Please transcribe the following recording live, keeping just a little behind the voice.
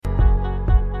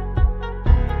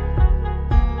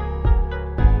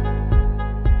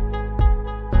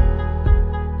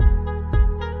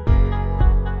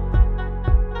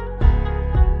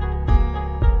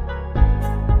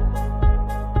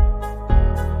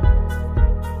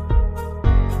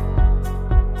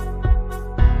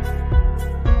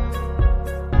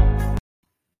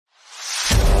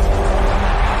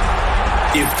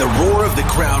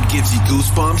gives you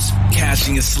goosebumps,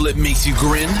 cashing a slip makes you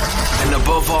grin, and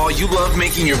above all, you love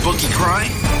making your bookie cry?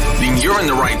 Then you're in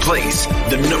the right place.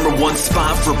 The #1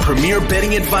 spot for premier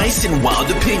betting advice and wild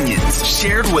opinions,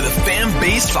 shared with a fan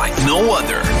base like no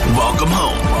other. Welcome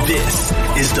home. This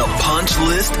is the Punch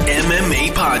List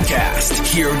MMA Podcast.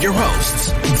 Here are your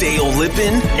hosts, Dale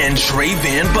Lippin and Trey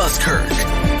Van Buskirk.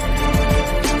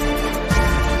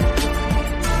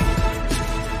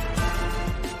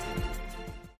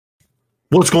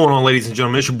 What's going on, ladies and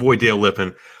gentlemen? It's your boy, Dale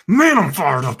Lippin. Man, I'm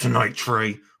fired up tonight, Trey.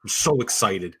 I'm so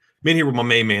excited. Been here with my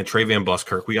main man, Trey Van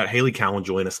Buskirk. We got Haley Cowan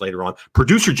join us later on.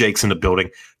 Producer Jake's in the building.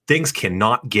 Things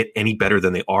cannot get any better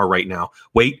than they are right now.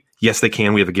 Wait, yes, they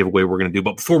can. We have a giveaway we're going to do.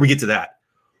 But before we get to that,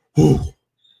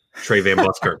 Trey Van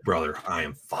Buskirk, brother, I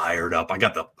am fired up. I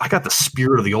got the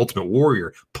spirit of the Ultimate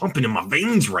Warrior pumping in my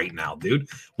veins right now, dude.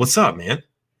 What's up, man?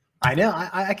 I know.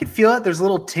 I can feel it. There's a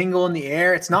little tingle in the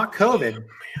air. It's not COVID. Man.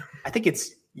 I think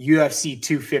it's UFC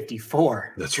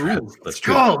 254. That's right. That's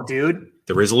true. Go, dude.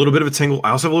 There is a little bit of a tingle.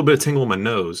 I also have a little bit of tingle in my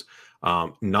nose,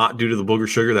 not due to the booger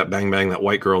sugar, that bang bang, that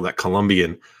white girl, that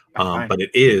Colombian, but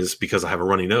it is because I have a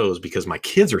runny nose because my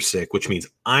kids are sick, which means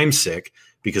I'm sick.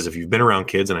 Because if you've been around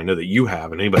kids, and I know that you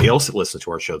have, and anybody else that listens to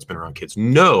our show that's been around kids,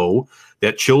 know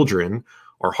that children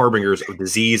are harbingers of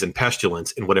disease and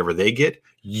pestilence, and whatever they get,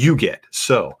 you get.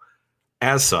 So,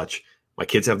 as such, my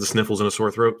kids have the sniffles and a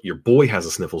sore throat. Your boy has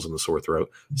the sniffles and the sore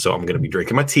throat. So I'm going to be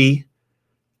drinking my tea.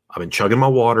 I've been chugging my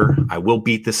water. I will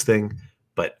beat this thing,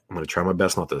 but I'm going to try my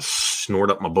best not to snort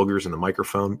up my boogers in the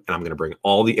microphone. And I'm going to bring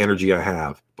all the energy I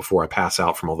have before I pass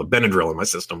out from all the Benadryl in my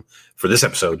system for this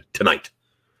episode tonight.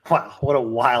 Wow, what a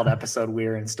wild episode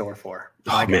we're in store for.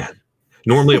 Oh, man.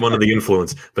 Normally I'm under the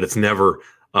influence, but it's never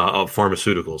of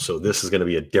pharmaceuticals. So this is going to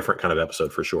be a different kind of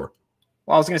episode for sure.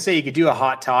 Well, I was going to say you could do a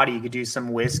hot toddy. You could do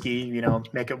some whiskey,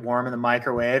 make it warm in the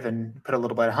microwave and put a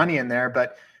little bit of honey in there.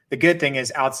 But the good thing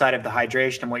is outside of the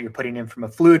hydration and what you're putting in from a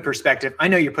fluid perspective, I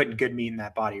know you're putting good meat in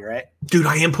that body, right? Dude,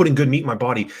 I am putting good meat in my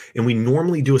body. And we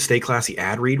normally do a Stay Classy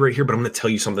ad read right here, but I'm going to tell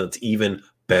you something that's even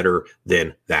better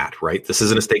than that, right? This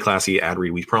isn't a Stay Classy ad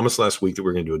read. We promised last week that we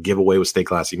we're going to do a giveaway with Stay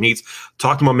Classy Meats.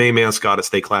 Talk to my main man, Scott, at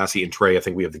Stay Classy, and Trey. I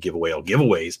think we have the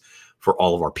giveaways for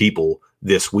all of our people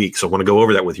this week. So I want to go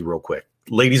over that with you real quick.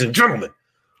 Ladies and gentlemen,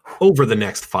 over the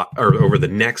next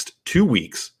 2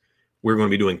 weeks, we're going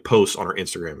to be doing posts on our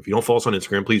Instagram. If you don't follow us on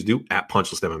Instagram, please do at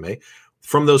PunchlistMMA.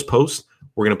 From those posts,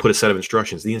 we're going to put a set of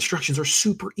instructions. The instructions are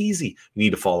super easy. You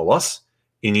need to follow us.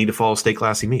 You need to follow Stay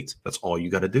Classy Meats. That's all you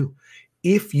got to do.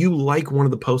 If you like one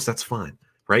of the posts, that's fine,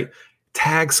 right?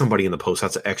 Tag somebody in the post.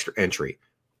 That's an extra entry.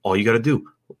 All you got to do,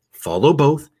 follow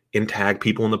both and tag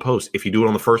people in the post. If you do it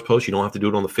on the first post, you don't have to do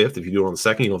it on the 5th. If you do it on the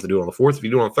 2nd, you don't have to do it on the 4th. If you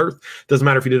do it on the 3rd, doesn't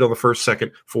matter if you did it on the 1st,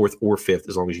 2nd, 4th, or 5th,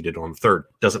 as long as you did it on the 3rd.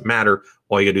 Doesn't matter.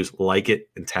 All you got to do is like it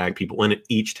and tag people in it.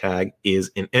 Each tag is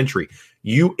an entry.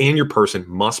 You and your person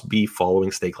must be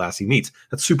following Stay Classy Meats.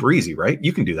 That's super easy, right?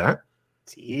 You can do that.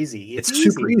 It's easy. It's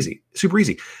super easy. Super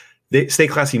easy. The Stay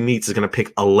Classy Meats is going to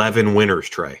pick 11 winners,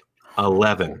 Trey.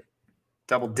 11.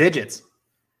 Double digits.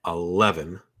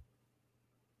 11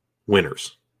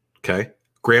 winners. Okay?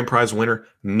 Grand prize winner,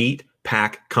 meat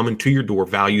pack coming to your door,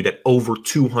 valued at over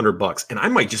 $200. And I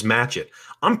might just match it.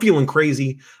 I'm feeling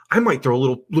crazy. I might throw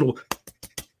a little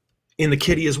in the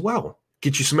kitty as well.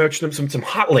 Get you some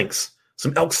hot links,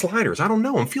 some elk sliders. I don't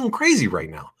know. I'm feeling crazy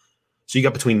right now. So you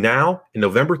got between now and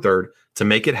November 3rd to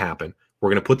make it happen. We're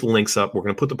going to put the links up. We're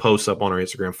going to put the posts up on our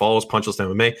Instagram. Follow us, Punchlist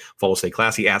MMA. Follow Stay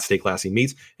Classy at Stay Classy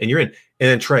Meats. And you're in. And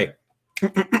then, Trey,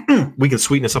 we can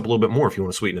sweeten this up a little bit more if you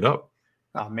want to sweeten it up.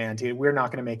 Oh, man, dude, we're not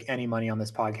going to make any money on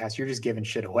this podcast. You're just giving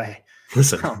shit away.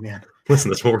 Listen,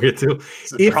 that's what we're going to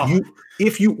do.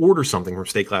 If you order something from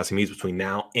Stay Classy Meats between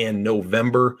now and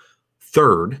November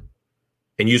 3rd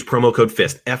and use promo code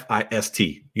FIST,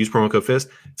 F-I-S-T, use promo code FIST,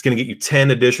 it's going to get you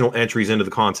 10 additional entries into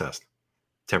the contest.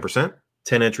 10%,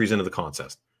 10 entries into the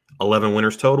contest. 11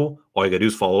 winners total. All you got to do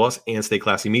is follow us and Stay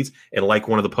Classy Meats and like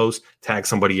one of the posts, tag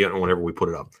somebody in whenever we put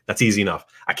it up. That's easy enough.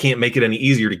 I can't make it any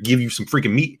easier to give you some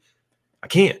freaking meat. I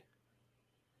can't.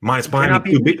 Minus buying me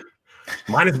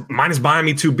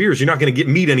 2 beers. You're not going to get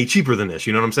meat any cheaper than this.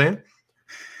 You know what I'm saying?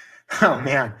 Oh,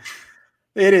 man.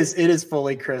 It is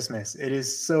fully Christmas. It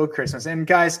is so Christmas. And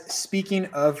guys, speaking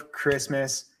of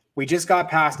Christmas, we just got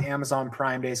past Amazon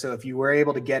Prime Day. So if you were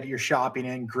able to get your shopping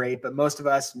in, great. But most of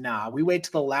us, we wait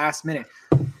till the last minute.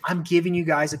 I'm giving you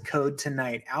guys a code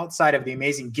tonight outside of the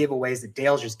amazing giveaways that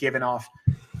Dale's just given off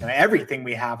everything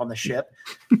we have on the ship.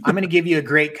 I'm going to give you a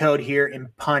great code here in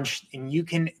Punch, and you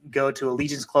can go to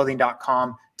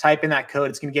allegianceclothing.com, type in that code.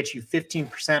 It's going to get you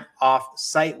 15% off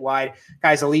site-wide.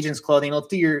 Guys, Allegiance Clothing, let's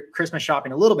do your Christmas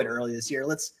shopping a little bit early this year.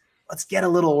 Let's Let's get a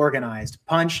little organized.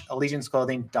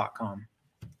 PunchAllegianceClothing.com.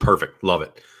 Perfect. Love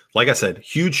it. Like I said,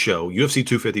 huge show, UFC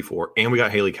 254, and we got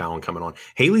Haley Cowan coming on.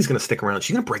 Haley's going to stick around.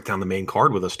 She's going to break down the main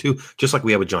card with us too, just like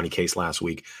we had with Johnny Case last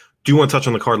week. Do you want to touch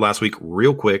on the card last week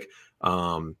real quick?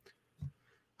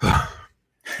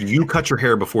 You cut your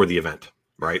hair before the event,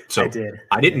 right? So I did.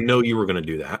 I didn't know you were going to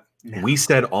do that. No. We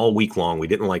said all week long we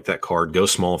didn't like that card. Go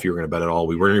small if you were going to bet at all.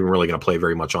 We weren't even really going to play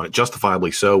very much on it.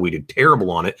 Justifiably so. We did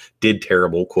terrible on it. Did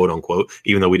terrible, quote unquote,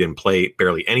 even though we didn't play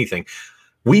barely anything.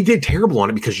 We did terrible on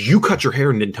it because you cut your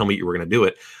hair and didn't tell me you were going to do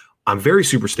it. I'm very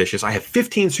superstitious. I have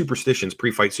 15 superstitions,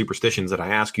 pre-fight superstitions that I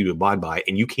ask you to abide by,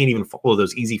 and you can't even follow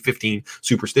those easy 15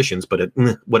 superstitions, but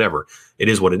whatever. It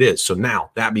is what it is. So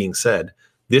now, that being said,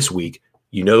 this week,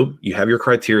 you know, you have your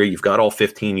criteria. You've got all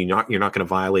 15. You're not going to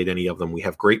violate any of them. We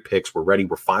have great picks. We're ready.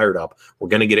 We're fired up. We're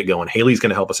going to get it going. Haley's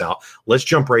going to help us out. Let's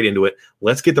jump right into it.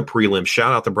 Let's get the prelim.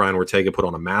 Shout out to Brian Ortega, put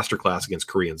on a masterclass against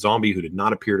Korean Zombie, who did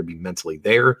not appear to be mentally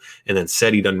there, and then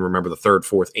said he doesn't remember the 3rd,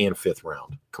 4th, and 5th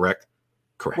round. Correct?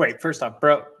 Correct. Wait, first off,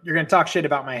 bro, you're going to talk shit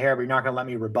about my hair, but you're not going to let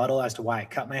me rebuttal as to why I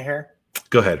cut my hair?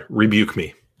 Go ahead. Rebuke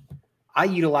me. I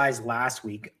utilized last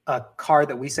week a card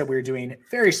that we said we were doing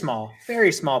very small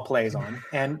plays on,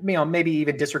 and maybe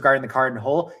even disregarding the card in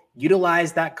whole.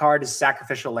 Utilized that card as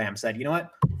sacrificial lamb. Said, you know what?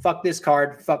 Fuck this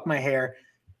card. Fuck my hair.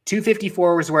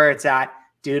 254 was where it's at,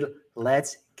 dude.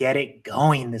 Let's get it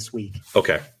going this week.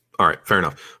 Okay. All right. Fair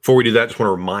enough. Before we do that, just want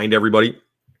to remind everybody,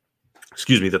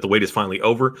 that the wait is finally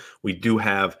over. We do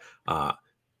have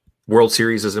World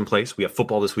Series is in place. We have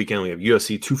football this weekend. We have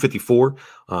UFC 254.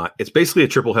 It's basically a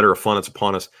triple header of fun. It's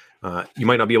upon us. You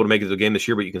might not be able to make it to the game this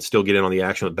year, but you can still get in on the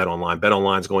action with BetOnline.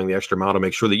 BetOnline is going the extra mile to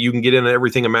make sure that you can get in on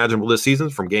everything imaginable this season,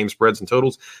 from game spreads and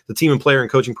totals, the team and player and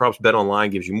coaching props.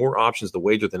 BetOnline gives you more options to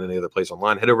wager than any other place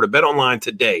online. Head over to BetOnline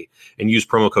today and use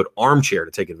promo code ARMCHAIR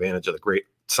to take advantage of the great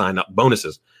sign-up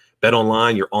bonuses.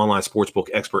 BetOnline, your online sportsbook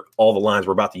expert. All the lines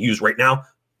we're about to use right now,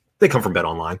 they come from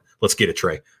BetOnline. Let's get it,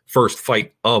 Trey. First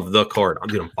fight of the card. I'm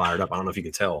getting fired up. I don't know if you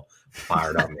can tell.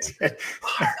 Fired up, man.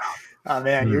 Fired up. Oh,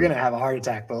 man, you're going to have a heart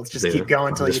attack, but let's just keep going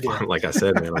until you do. Like I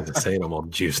said, man, I'm just saying I'm all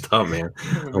juiced up, man.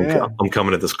 I'm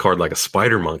coming at this card like a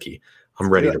spider monkey.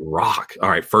 I'm ready to rock. All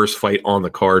right, first fight on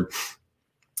the card.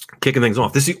 Kicking things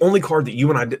off. This is the only card that you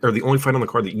and I, or the only fight on the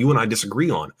card that you and I disagree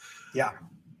on. Yeah.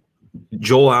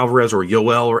 Joel Alvarez or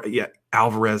Yoel, or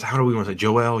Alvarez. How do we want to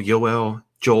say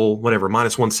Joel, whatever,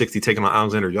 minus 160, taking on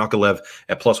Alexander Yakovlev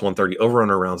at plus 130. Over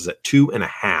under rounds is at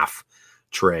 2.5.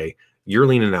 Trey, you're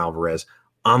leaning Alvarez.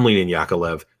 I'm leaning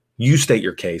Yakovlev. You state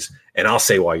your case, and I'll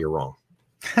say why you're wrong.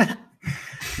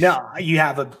 No, you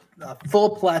have a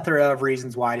full plethora of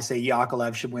reasons why to say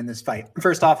Yakovlev should win this fight.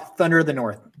 First off, Thunder of the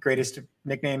North, greatest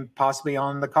nickname possibly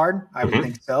on the card. I would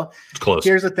think so. It's close.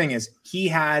 Here's the thing is, he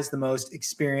has the most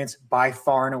experience by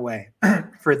far and away.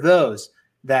 For those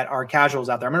that are casuals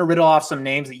out there, I'm going to riddle off some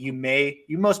names that you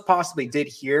most possibly did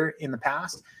hear in the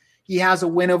past. He has a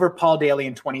win over Paul Daly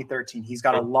in 2013. He's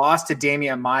got a loss to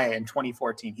Damian Maia in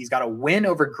 2014. He's got a win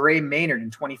over Gray Maynard in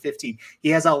 2015. He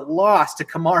has a loss to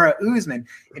Kamaru Usman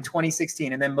in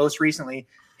 2016. And then most recently,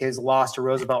 his loss to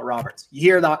Roosevelt Roberts. You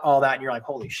hear all that and you're like,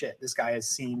 holy shit, this guy has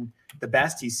seen the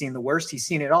best. He's seen the worst. He's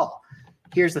seen it all.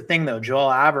 Here's the thing, though.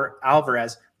 Joel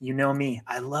Alvarez, you know me.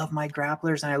 I love my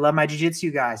grapplers and I love my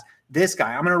jiu-jitsu guys. This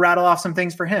guy, I'm going to rattle off some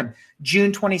things for him.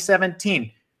 June 2017,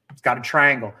 he's got a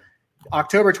triangle.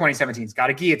 October 2017, he's got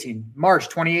a guillotine. March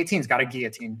 2018, he's got a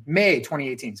guillotine. May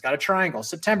 2018, he's got a triangle.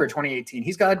 September 2018,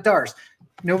 he's got a Darce.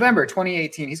 November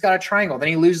 2018, he's got a triangle. Then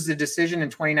he loses a decision in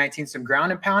 2019, some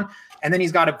ground and pound. And then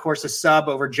he's got, of course, a sub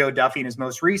over Joe Duffy in his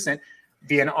most recent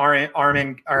via an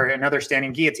arm or another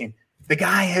standing guillotine. The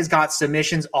guy has got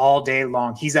submissions all day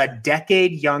long. He's a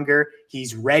decade younger.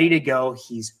 He's ready to go.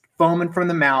 He's foaming from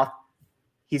the mouth.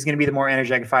 He's going to be the more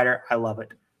energetic fighter. I love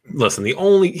it. Listen,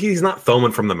 he's not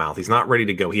foaming from the mouth. He's not ready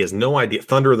to go. He has no idea.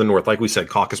 Thunder of the North, like we said,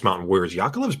 Caucasus Mountain Warriors.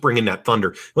 Yakovlev's bringing that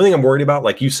thunder. The only thing I'm worried about,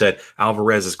 like you said,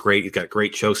 Alvarez is great. He's got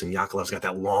great chokes, and Yakovlev's got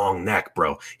that long neck,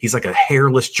 bro. He's like a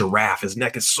hairless giraffe. His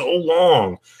neck is so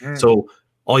long. So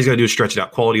all he's got to do is stretch it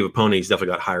out. Quality of opponent, he's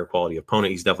definitely got higher quality of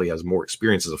opponent. He's definitely has more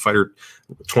experience as a fighter.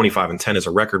 25-10 is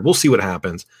a record. We'll see what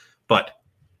happens. But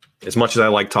as much as I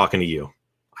like talking to you,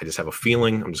 I just have a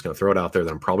feeling, I'm just going to throw it out there, that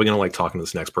I'm probably going to like talking to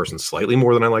this next person slightly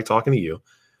more than I like talking to you.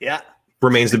 Yeah.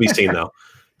 Remains to be seen, though.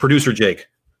 Producer Jake,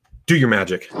 do your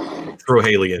magic. Throw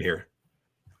Haley in here.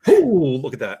 Ooh,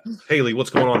 look at that. Haley,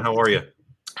 what's going on? How are you?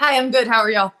 Hi, I'm good. How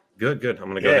are y'all? Good. I'm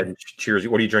going to go ahead and cheers.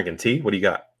 What are you drinking? Tea? What do you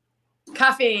got?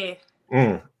 Coffee.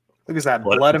 Look at that.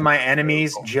 Blood of my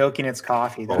enemies, joking it's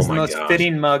coffee. That's the most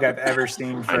fitting mug I've ever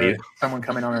seen for someone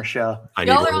coming on our show.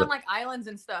 Y'all are on like islands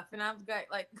and stuff, and I've got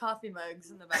like coffee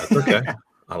mugs in the back. Okay.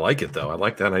 I like it though. I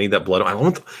like that. I need that blood.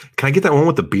 Can I get that one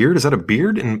with the beard? Is that a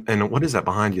beard? And what is that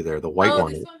behind you there? The white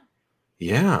one. This one?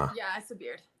 Yeah. Yeah, it's a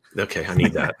beard. Okay, I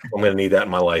need that. I'm going to need that in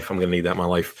my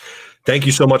life. Thank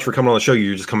you so much for coming on the show.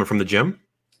 You're just coming from the gym?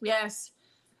 Yes.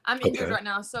 I'm injured right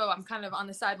now, so I'm kind of on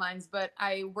the sidelines, but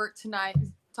I worked tonight,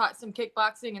 taught some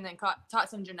kickboxing, and then taught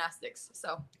some gymnastics.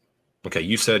 So. Okay,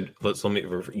 you said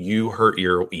you hurt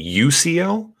your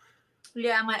UCL?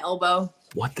 Yeah, my elbow.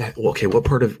 What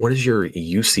is your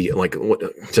UCL? Like what?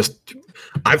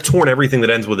 I've torn everything that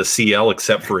ends with a CL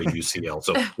except for a UCL.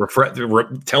 So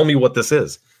tell me what this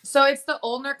is. So it's the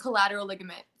ulnar collateral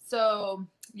ligament. So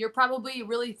you're probably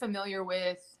really familiar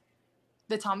with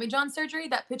the Tommy John surgery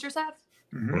that pitchers have.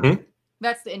 Mm-hmm.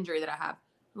 That's the injury that I have.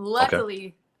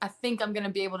 Luckily, I think I'm going to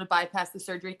be able to bypass the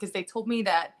surgery because they told me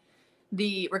that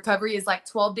the recovery is like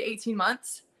 12 to 18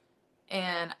 months.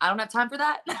 And I don't have time for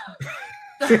that.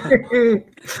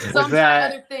 So I'm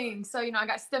trying other things. So, I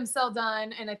got stem cell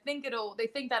done and they think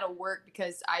that'll work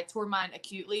because I tore mine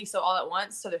acutely. So all at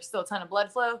once. So there's still a ton of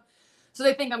blood flow. So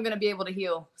they think I'm going to be able to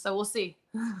heal. So we'll see.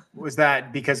 Was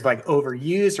that because of like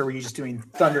overuse, or were you just doing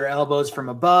thunder elbows from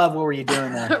above? What were you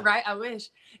doing there? Right. I wish.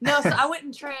 No. So I went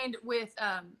and trained with,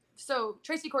 so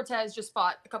Tracy Cortez just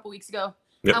fought a couple weeks ago.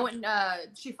 Yep. I went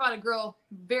and she fought a girl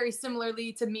very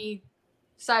similarly to me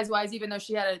size wise, even though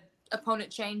she had an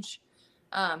opponent change.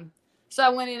 So I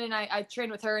went in and I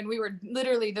trained with her, and we were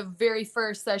literally the very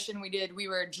first session we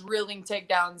were drilling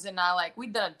takedowns, and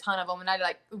we'd done a ton of them, and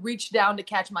I reached down to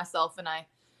catch myself and I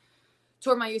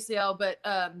tore my UCL, but,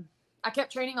 I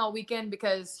kept training all weekend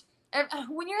because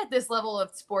when you're at this level of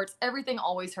sports, everything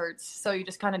always hurts. So you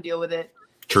just kind of deal with it.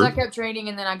 True. So I kept training,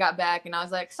 and then I got back and I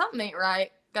was like, something ain't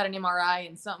right. Got an MRI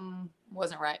and something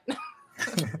wasn't right.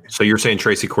 So you're saying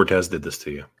Tracy Cortez did this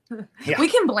to you? Yeah. We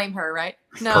can blame her, right?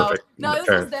 No, Perfect. no, this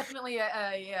was definitely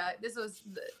this was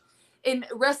in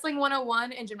wrestling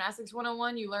 101 and gymnastics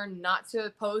 101. You learn not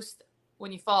to post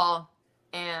when you fall,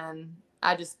 and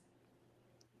I just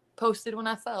posted when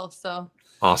I fell. So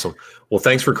awesome. Well,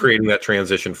 thanks for creating that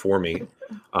transition for me.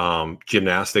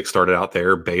 Gymnastics started out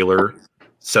there. Baylor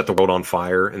set the world on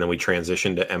fire, and then we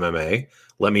transitioned to MMA.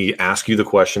 Let me ask you the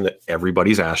question that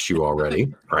everybody's asked you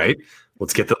already, right?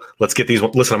 Let's get these.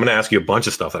 Listen, I'm going to ask you a bunch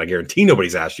of stuff that I guarantee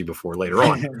nobody's asked you before later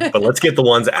on, but let's get the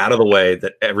ones out of the way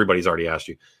that everybody's already asked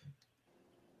you.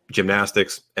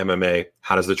 Gymnastics, MMA,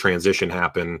 how does the transition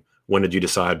happen? When did you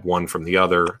decide one from the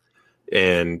other?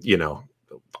 And,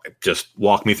 just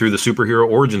walk me through the superhero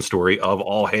origin story of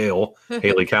all hail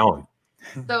Haley Cowan.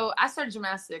 So I started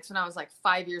gymnastics when I was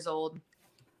 5 years old.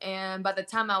 And by the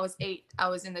time I was 8, I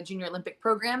was in the Junior Olympic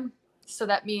program. So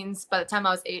that means by the time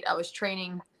I was 8, I was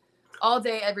training all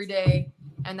day, every day.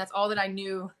 And that's all that I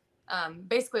knew,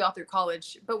 basically all through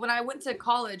college. But when I went to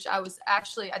college, I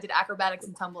did acrobatics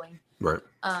and tumbling. Right.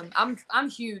 I'm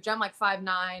huge. I'm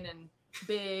 5'9" and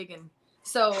big. And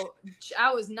so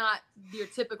I was not your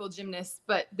typical gymnast,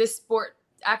 but this sport,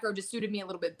 acro, just suited me a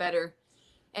little bit better.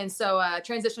 And so I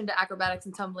transitioned to acrobatics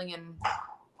and tumbling, and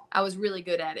I was really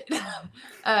good at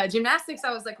it. Gymnastics,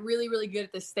 I was really, really good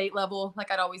at the state level.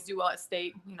 I'd always do well at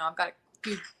state. I've got a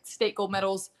few state gold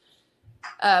medals.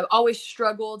 Always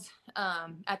struggled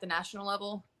at the national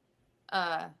level.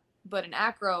 But in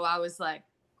acro, I was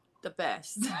the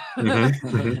best, out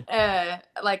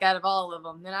of all of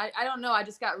them. And I don't know, I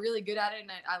just got really good at it,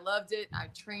 and I loved it. I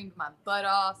trained my butt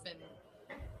off, and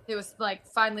it was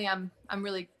finally I'm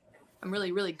really,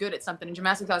 really good at something. In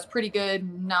gymnastics, I was pretty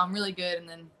good. Now I'm really good. And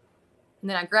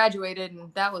then I graduated,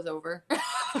 and that was over.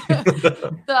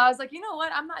 So I was like, you know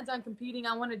what? I'm not done competing.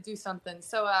 I want to do something.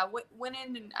 So I went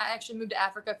in, and I actually moved to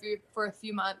Africa for a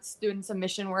few months doing some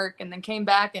mission work, and then came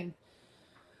back and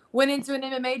went into an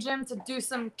MMA gym to do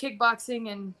some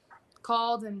kickboxing, and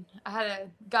called, and I had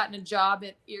gotten a job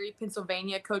at Erie,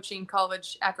 Pennsylvania, coaching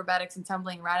college acrobatics and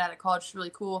tumbling right out of college. It's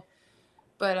really cool.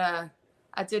 But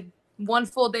I did one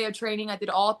full day of training. I did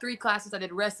all 3 classes. I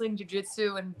did wrestling,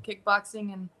 jiu-jitsu, and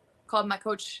kickboxing, and called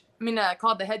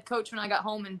the head coach when I got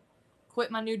home, and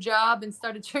quit my new job and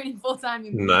started training full-time.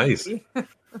 Nice.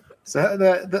 So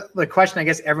the question I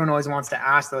guess everyone always wants to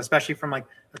ask, though, especially from a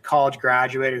college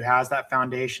graduate who has that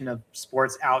foundation of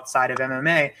sports outside of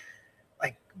MMA,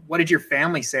 what did your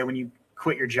family say when you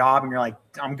quit your job and you're like,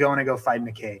 I'm going to go fight in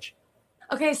a cage?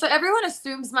 Okay, so everyone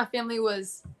assumes my family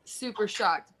was super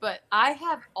shocked, but I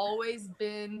have always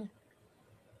been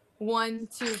one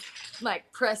to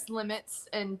press limits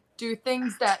and do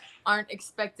things that aren't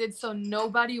expected, so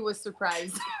nobody was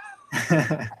surprised.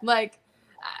 I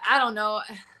don't know.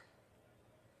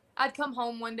 I'd come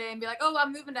home one day and be like, oh,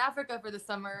 I'm moving to Africa for the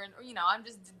summer, and I'm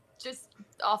just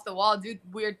off the wall, do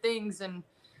weird things, and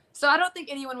So I don't think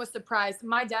anyone was surprised.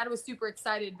 My dad was super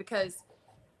excited because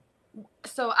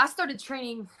so I started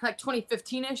training like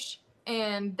 2015-ish,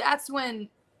 and that's when,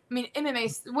 I mean,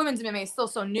 women's MMA is still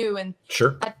so new, and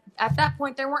Sure. At that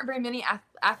point there weren't very many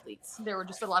athletes. There were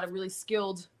just a lot of really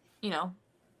skilled,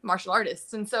 martial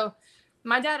artists. And so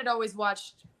my dad had always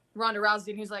watched Ronda Rousey,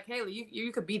 and he was like, "Haley,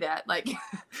 you could be that." Like,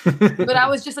 but I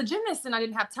was just a gymnast and I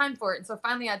didn't have time for it. And so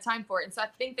finally I had time for it. And so I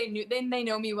think they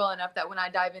know me well enough that when I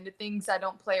dive into things, I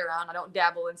don't play around. I don't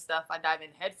dabble in stuff. I dive in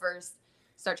head first,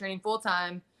 start training full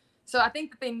time. So I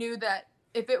think they knew that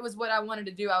if it was what I wanted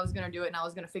to do, I was going to do it, and I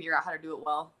was going to figure out how to do it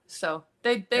well. So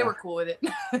they were cool with it.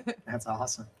 That's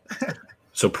awesome.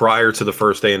 So prior to the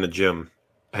first day in the gym,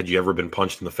 had you ever been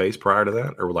punched in the face prior to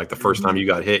that? Or like the first time you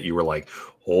got hit, you were like,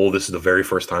 oh, this is the very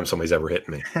first time somebody's ever hit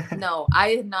me? No, I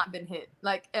had not been hit,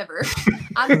 like, ever.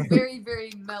 I'm very,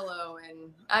 very mellow,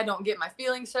 and I don't get my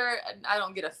feelings hurt. And I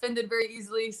don't get offended very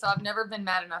easily. So I've never been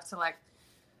mad enough to, like,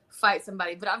 fight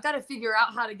somebody. But I've got to figure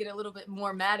out how to get a little bit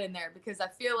more mad in there, because I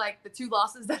feel like the 2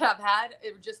 losses that I've had,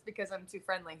 it was just because I'm too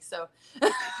friendly. So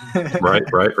Right.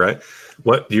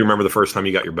 What do you remember the first time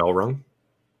you got your bell rung?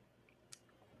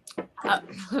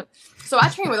 So I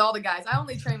train with all the guys. I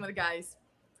only train with the guys.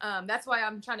 That's why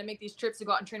I'm trying to make these trips to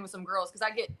go out and train with some girls, because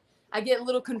I get a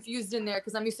little confused in there,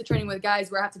 because I'm used to training with guys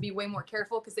where I have to be way more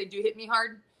careful because they do hit me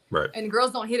hard. Right. And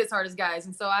girls don't hit as hard as guys,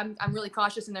 and so I'm really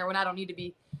cautious in there when I don't need to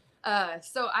be.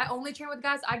 So I only train with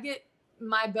guys. I get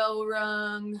my bell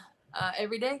rung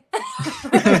every day.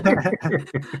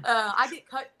 I get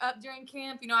cut up during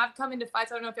camp. I've come into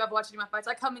fights. I don't know if y'all have watched any of my fights.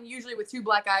 I come in usually with 2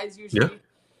 black eyes usually.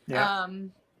 Yeah.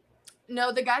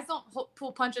 No, the guys don't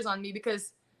pull punches on me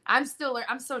because I'm so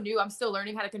new. I'm still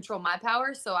learning how to control my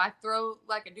power. So I throw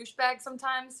like a douchebag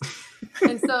sometimes.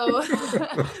 And so,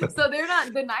 so they're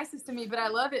not the nicest to me, but I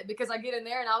love it because I get in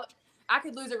there and I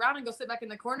could lose a round and go sit back in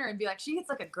the corner and be like, she hits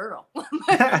like a girl.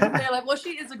 They're like, well, she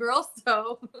is a girl.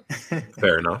 So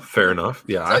Fair enough.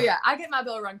 Yeah. So yeah, I get my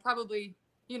bell rung probably,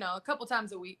 a couple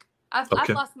times a week. I've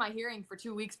lost my hearing for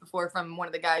 2 weeks before from one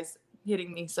of the guys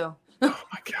hitting me. So oh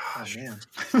my gosh. Oh, man.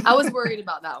 I was worried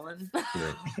about that one.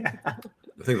 Yeah. I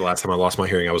think the last time I lost my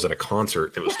hearing, I was at a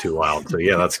concert. It was too loud. So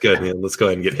yeah, that's good. Yeah, let's go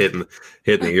ahead and get hit in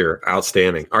the ear.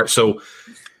 Outstanding. All right. So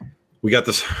we got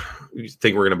this. We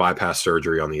think we're going to bypass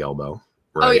surgery on the elbow.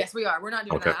 Right? Oh yes, we are. We're not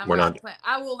doing Okay. that. We're not.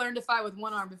 I will learn to fight with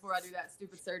one arm before I do that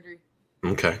stupid surgery.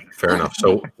 Okay. Fair enough.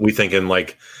 So we thinking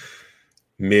like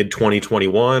mid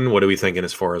 2021. What are we thinking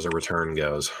as far as a return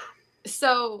goes?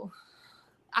 So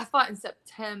I fought in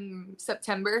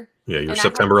September. Yeah, you're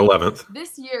September 11th.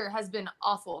 This year has been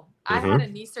awful. I had a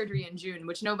knee surgery in June,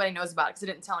 which nobody knows about because I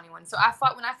didn't tell anyone. So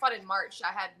when I fought in March,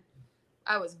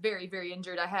 I was very, very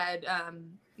injured. I had I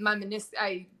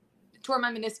tore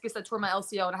my meniscus, I tore my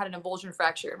LCL, and I had an avulsion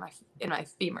fracture in my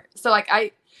femur. So like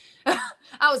I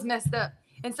was messed up.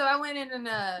 And so I went in and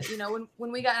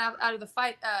when we got out of the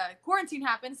fight, quarantine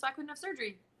happened, so I couldn't have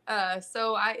surgery.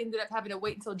 So I ended up having to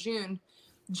wait until June.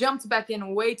 Jumped back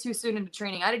in way too soon into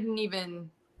training. I think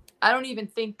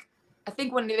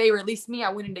when they released me, I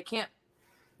went into camp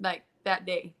like that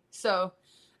day. So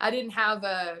I didn't have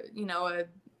a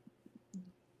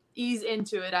ease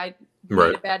into it. I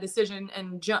made a bad decision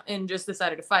and just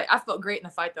decided to fight. I felt great in the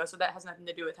fight though, so that has nothing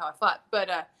to do with how I fought.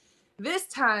 But this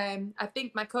time I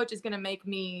think my coach is going to make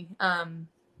me,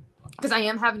 because I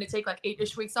am having to take like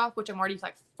 8-ish weeks off, which I'm already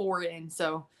like 4 in.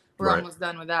 So we're almost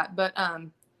done with that. But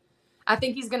I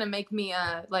think he's going to make me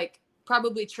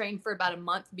probably train for about a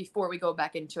month before we go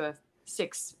back into a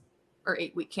 6 or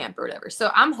 8 week camp or whatever. So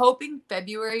I'm hoping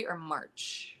February or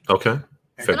March. Okay.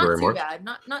 February, not too March. bad.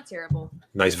 Not terrible.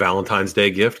 Nice Valentine's Day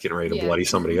gift, getting ready to bloody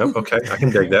somebody up. Okay. I can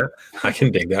dig that. I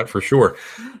can dig that for sure.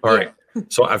 All right.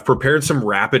 So I've prepared some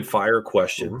rapid fire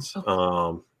questions.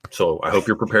 So I hope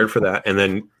you're prepared for that. And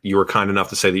then you were kind enough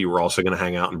to say that you were also going to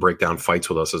hang out and break down fights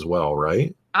with us as well,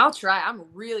 right? I'll try. I'm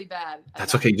really bad.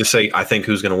 That's okay. Just say, I think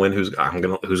who's going to win, who's going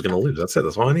to lose. That's it.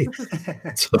 That's all I need.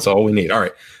 That's all we need. All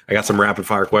right. I got some rapid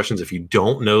fire questions. If you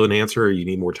don't know an answer or you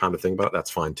need more time to think about it,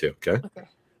 that's fine too. Okay.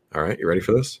 All right. You ready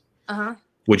for this? Uh-huh.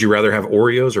 Would you rather have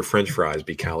Oreos or French fries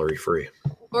be calorie free?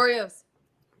 Oreos.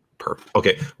 Perfect.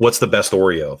 Okay. What's the best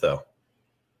Oreo though?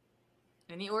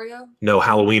 Any Oreo? No,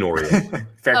 Halloween Oreo.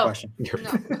 Fair question.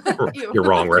 You're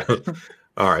wrong, right?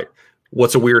 All right.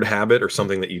 What's a weird habit or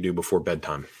something that you do before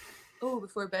bedtime? Oh,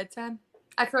 before bedtime?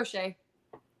 I crochet.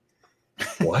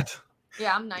 What?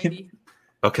 Yeah, I'm 90.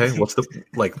 Okay. What's the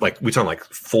like we talking like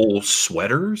full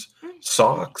sweaters,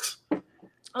 socks?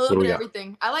 A little bit of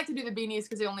everything. I like to do the beanies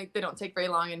because they don't take very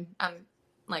long, and I'm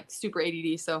like super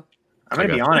ADD. So I'm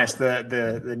gonna be honest.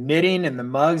 The knitting and the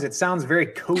mugs, it sounds very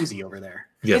cozy over there.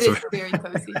 Yes. It is very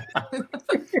cozy.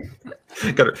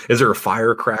 Is there a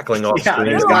fire crackling off Yeah, screen?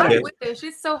 there's No, gotta I be. wish.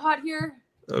 It's so hot here.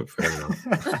 Oh, fair enough.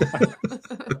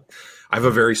 I have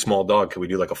a very small dog. Can we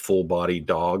do like a full body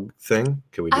dog thing?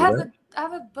 Can we do that?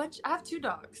 I have 2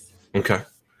 dogs. Okay.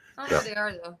 I don't know what they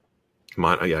are though.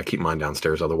 I keep mine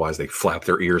downstairs. Otherwise, they flap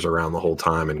their ears around the whole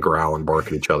time and growl and bark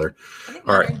at each other. I think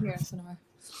All they're right. in here somewhere.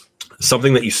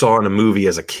 Something that you saw in a movie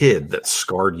as a kid that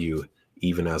scarred you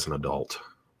even as an adult.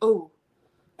 Oh.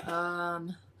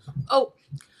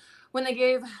 When they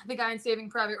gave the guy in Saving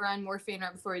Private Ryan morphine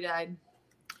right before he died.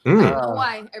 I Mm. don't know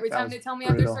why. Every that time was they tell me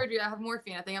brutal. after surgery I have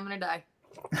morphine, I think I'm gonna die.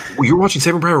 Well, you were watching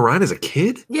Saving Private Ryan as a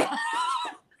kid? Yeah.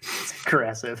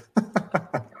 Aggressive.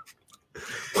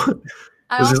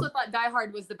 I Was also thought Die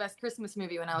Hard was the best Christmas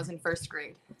movie when I was in 1st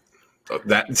grade.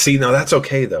 Now that's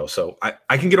okay though. So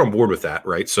I can get on board with that,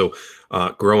 right? So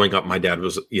growing up, my dad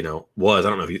was, I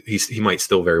don't know if he might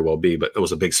still very well be, but it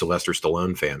was a big Sylvester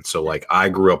Stallone fan. So like I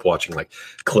grew up watching like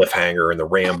Cliffhanger and the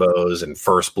Rambos and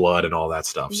First Blood and all that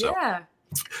stuff. So Yeah.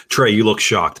 Trey, you look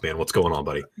shocked, man. What's going on,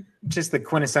 buddy? Just the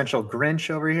quintessential Grinch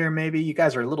over here, maybe. You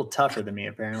guys are a little tougher than me,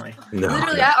 apparently. No.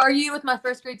 Literally, I argued with my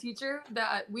 1st grade teacher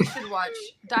that we should watch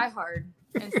Die Hard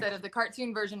instead of the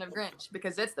cartoon version of Grinch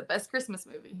because it's the best Christmas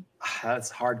movie. That's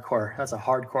hardcore. That's a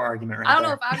hardcore argument right I don't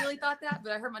know if I really thought that,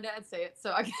 but I heard my dad say it,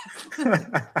 so I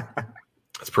guess.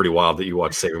 It's pretty wild that you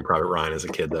watched Saving Private Ryan as a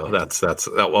kid, though.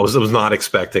 I was not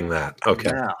expecting that. Okay.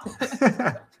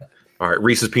 Yeah. All right.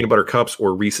 Reese's Peanut Butter Cups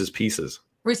or Reese's Pieces?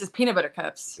 Reese's Peanut Butter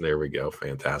Cups. There we go.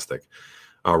 Fantastic.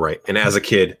 All right. And as a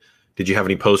kid, did you have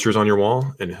any posters on your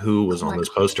wall? And who was Oh on my those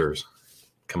God. posters?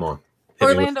 Come on. Hit me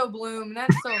with- Orlando Bloom.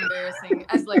 That's so embarrassing.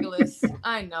 As Legolas.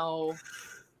 I know.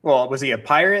 Well, was he a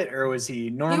pirate or was he He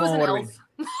normal? was an What do elf.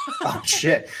 Oh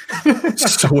shit.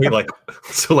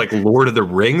 so like Lord of the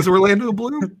Rings, Orlando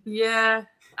Bloom? Yeah.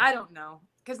 I don't know.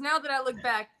 Because now that I look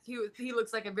back, he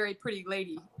looks like a very pretty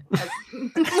lady. As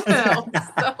an elf,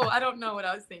 so I don't know what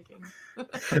I was thinking.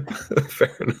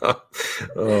 Fair enough.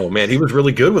 Oh man, he was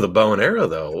really good with a bow and arrow,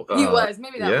 though. He was.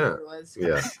 Maybe that yeah. was what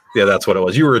it was. Yeah, that's what it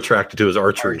was. You were attracted to his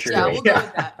archery. Archery. Yeah, skills. we'll go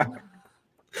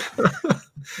with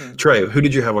that. Trey, who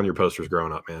did you have on your posters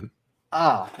growing up, man?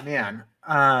 Oh man.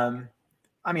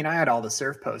 I mean, I had all the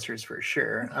surf posters for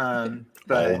sure. All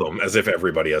But of them, as if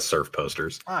everybody has surf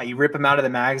posters. you rip them out of the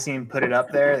magazine, put it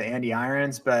up there, the Andy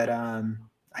Irons. But I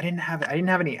didn't have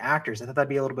any actors. I thought that'd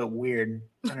be a little bit weird.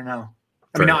 I don't know.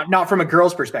 I mean, Fair. not from a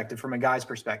girl's perspective, from a guy's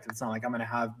perspective. It's not like I'm gonna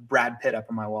have Brad Pitt up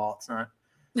on my wall. It's not.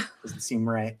 Doesn't seem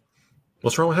right.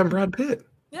 What's wrong with having Brad Pitt?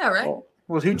 Yeah, right.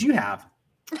 Well, who'd you have?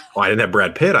 Well, I didn't have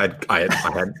Brad Pitt. I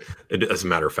had, as a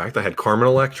matter of fact, I had Carmen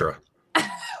Electra.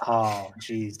 Oh,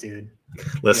 geez, dude.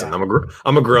 Listen, Yeah.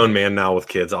 I'm a grown man now with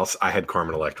kids. I had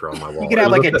Carmen Electra on my wall. You could It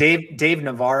have was like a okay. Dave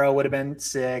Navarro would have been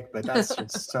sick, but that's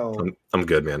just so. I'm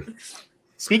good, man.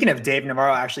 Speaking of Dave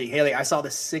Navarro, actually, Haley, I saw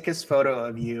the sickest photo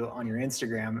of you on your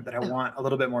Instagram that I want a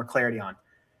little bit more clarity on.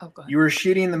 Oh god. You were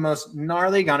shooting the most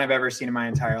gnarly gun I've ever seen in my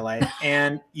entire life,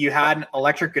 and you had an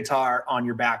electric guitar on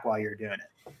your back while you were doing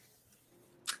it.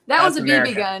 That was That's a BB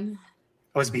America. gun.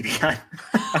 It was BB gun.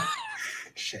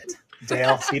 Shit,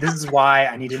 Dale. See, this is why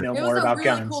I need to know It more was a about really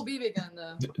guns. cool BB gun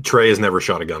though. Trey has never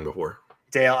shot a gun before.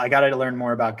 Dale, I got to learn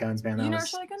more about guns, man. You That never was,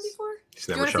 shot a gun before? He's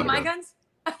Do you never want to shot see a my gun. guns?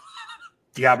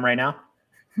 do you have them right now?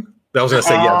 I was gonna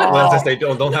say yeah. I was Oh. gonna say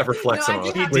don't have her flex No, I on do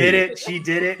us. She have- did it. She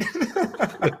did it.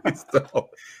 Please don't.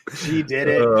 She did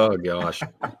it. Oh gosh,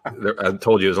 I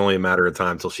told you it was only a matter of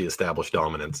time until she established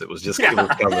dominance. It was just it was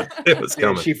coming. It was Dude,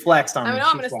 coming. she flexed on I me. mean,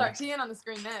 I'm She gonna start flexed. teeing on the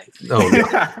screen next. Oh, no.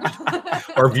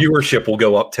 Our viewership will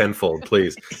go up tenfold,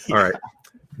 please. All right.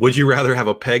 Would you rather have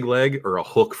a peg leg or a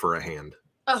hook for a hand?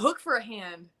 A hook for a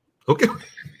hand, Okay.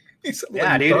 You sound like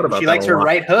Yeah, you thought dude. about She that likes a her lot.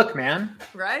 right hook, man.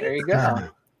 right? There you go.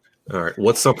 All right.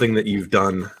 What's something that you've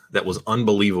done that was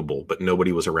unbelievable, but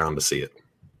nobody was around to see it?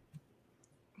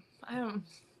 I don't.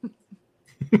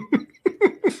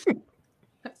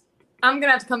 I'm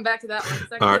gonna have to come back to that one. 'cause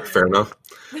I All right. can't Fair remember.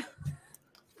 enough.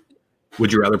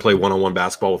 Would you rather play one-on-one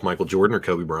basketball with Michael Jordan or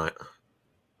Kobe Bryant?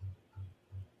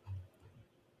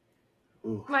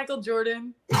 Ooh. Michael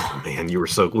Jordan. Oh man, we were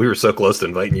so close to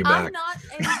inviting you I'm back.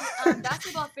 not a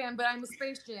basketball fan, but I'm a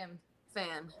Space Jam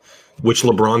fan. Which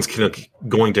LeBron's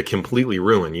going to completely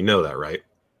ruin. You know that, right?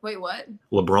 Wait, what?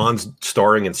 LeBron's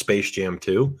starring in Space Jam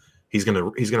 2. He's gonna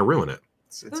ruin it.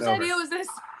 It's Whose over. idea was this?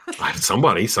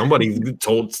 Somebody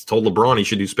told LeBron he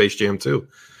should do Space Jam 2.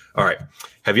 All right.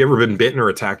 Have you ever been bitten or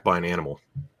attacked by an animal?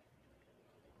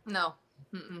 No.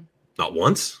 Mm-mm. Not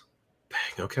once?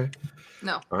 Dang, okay.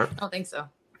 No. All right. I don't think so.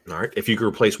 All right. If you could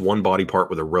replace one body part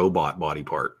with a robot body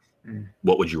part, Mm.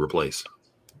 what would you replace?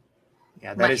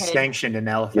 Yeah, My that is head. sanctioned in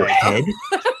Your LFA. head?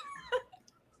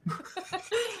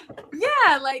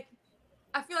 Yeah, like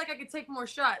I feel like I could take more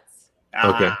shots.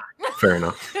 Okay, fair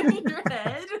enough. In your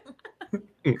head.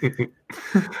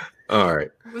 All right.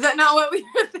 Was that not what we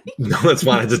were thinking? No, that's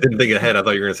fine. I just didn't think ahead. I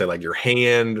thought you were going to say like your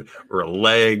hand or a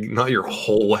leg, not your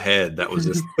whole head. That was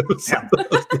just,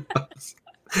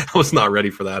 I was not ready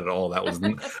for that at all. That was,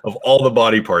 of all the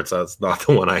body parts, that's not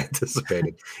the one I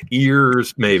anticipated.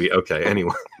 Ears, maybe. Okay,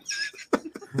 anyway.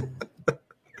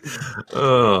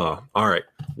 All right.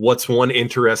 What's one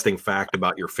interesting fact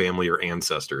about your family or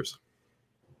ancestors?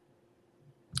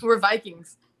 We're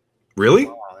Vikings. Really?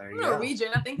 Oh, there you We're go. Norwegian.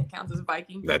 I think it counts as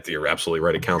Viking. That you're absolutely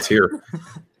right. It counts here.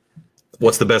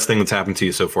 What's the best thing that's happened to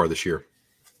you so far this year?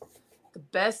 The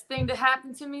best thing to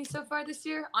happen to me so far this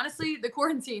year, honestly, the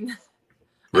quarantine.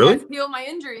 Really? I got to heal my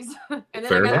injuries, and then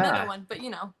Fair I got enough. another one. But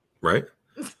Right?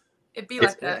 it'd be It's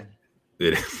like that.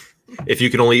 If you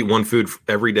could only eat one food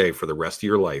every day for the rest of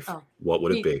your life, Oh. what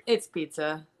would it be? It's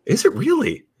pizza. Is it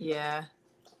really? Yeah,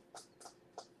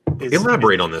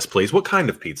 Elaborate on this, please. What kind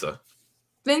of pizza?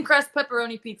 thin crust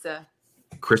pepperoni pizza,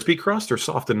 Crispy crust or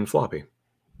soft and floppy?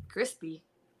 crispy.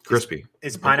 Crispy.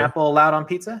 Is pineapple allowed on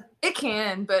pizza? It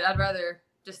can, but I'd rather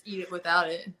just eat it without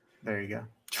it. There you go.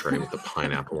 Trey with the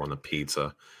pineapple on the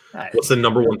pizza. Nice. What's the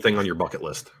number one thing on your bucket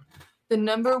list? The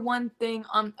number one thing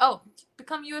on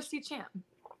become UFC champ.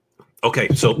 Okay,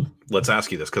 so let's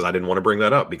ask you this because I didn't want to bring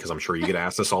that up because I'm sure you get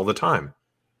asked this all the time.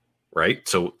 Right?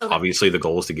 So Okay. obviously the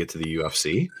goal is to get to the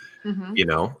UFC. Mm-hmm. You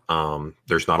know,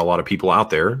 there's not a lot of people out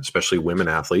there, especially women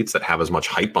athletes, that have as much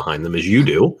hype behind them as you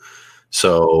do.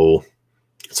 So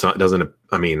it's not,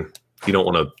 I mean, you don't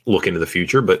want to look into the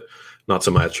future, but not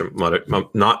so much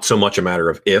a matter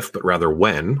of if, but rather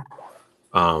when.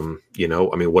 You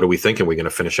know, I mean, what are we thinking? We're going to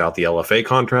finish out the LFA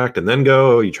contract and then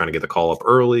go? Are you trying to get the call up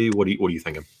early? What are you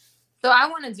thinking? So I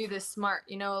want to do this smart.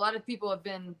 You know, a lot of people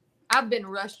I've been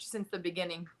rushed since the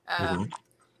beginning, and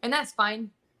that's fine.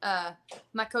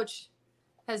 My coach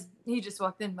he just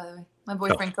walked in, by the way, my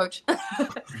boyfriend coach.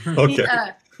 Okay.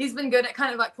 He's been good at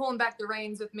kind of like pulling back the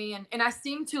reins with me, and I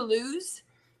seem to lose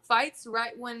fights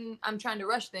right when I'm trying to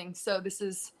rush things. So this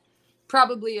is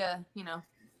probably a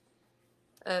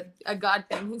God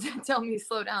thing to tell me to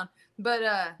slow down. But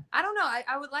I don't know.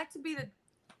 I would like to be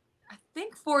I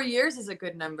think 4 years is a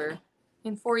good number.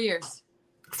 In 4 years.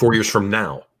 4 years from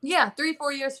now. Yeah,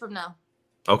 3-4 years from now.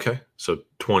 Okay. So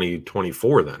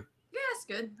 2024 then. Yeah, that's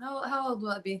good. How old will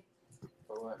I be?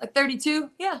 Like 32?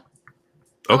 Yeah.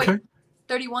 Oh, Okay. wait,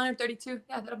 31 or 32?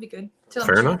 Yeah, that'll be good. Till I'm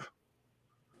Fair sure. enough.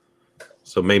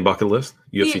 So main bucket list,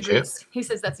 He UFC champ. agrees. He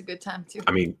says that's a good time too.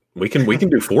 I mean, we can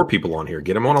do 4 people on here.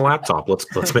 Get them on a laptop.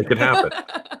 Let's make it happen.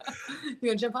 You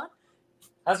gonna jump on?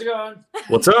 How's it going?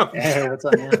 What's up? Hey, what's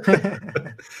up,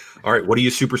 man? All right. What are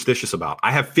you superstitious about? I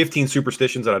have 15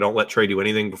 superstitions that I don't let Trey do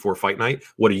anything before fight night.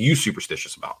 What are you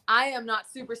superstitious about? I am not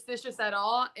superstitious at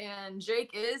all, and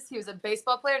Jake is. He was a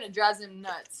baseball player, and it drives him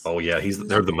nuts. Oh yeah,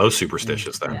 they're the most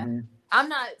superstitious then. Yeah. I'm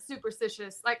not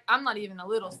superstitious. Like, I'm not even a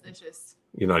little stitious.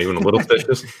 You're not even a little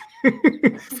stitious.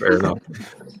 Fair enough.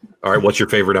 All right. What's your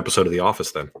favorite episode of The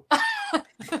Office then?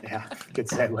 Yeah, good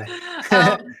segue.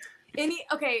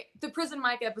 The Prison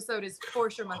Mike episode is for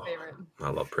sure my favorite. I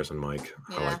love Prison Mike.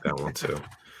 I Yeah. like that one too.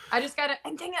 I just got it.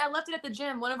 And dang it, I left it at the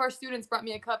gym. One of our students brought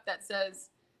me a cup that says,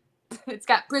 it's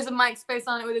got Prison Mike's face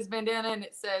on it with his bandana, and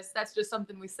it says, that's just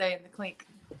something we say in the clink.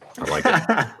 I like it.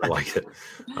 I like it.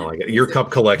 I like it. Your cup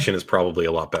collection is probably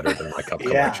a lot better than my cup Yeah,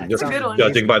 collection. it's Just a good one.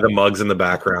 judging by the mugs in the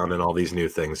background and all these new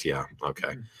things. Yeah.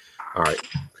 Okay. All right.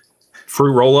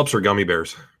 Fruit roll-ups or gummy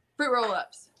bears? Fruit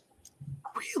roll-ups.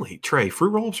 Really, Trey? Fruit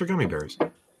roll-ups or gummy bears?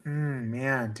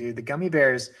 Man, dude, the gummy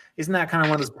bears, isn't that kind of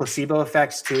one of those placebo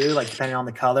effects too? Like, depending on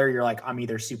the color, you're like, I'm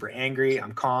either super angry,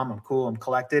 I'm calm, I'm cool, I'm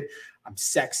collected, I'm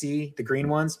sexy. The green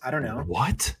ones, I don't know.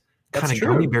 What That's kind of true.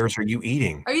 gummy bears are you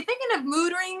eating? Are you thinking of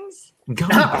mood rings?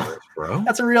 Gummy No. bears, bro.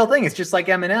 That's a real thing. It's just like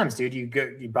M&Ms, dude.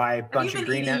 You buy a Have bunch you of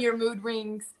been green. eating your mood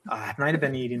rings? I might have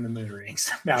been eating the mood rings.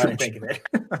 Now that I think of it.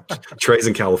 Trey's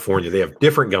in California. They have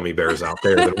different gummy bears out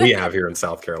there than we have here in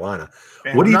South Carolina.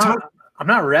 Man, What are I'm you not- talking? I'm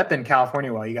not repping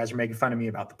California while you guys are making fun of me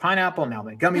about the pineapple and now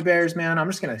the gummy bears, man. I'm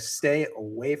just gonna stay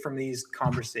away from these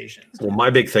conversations. Well,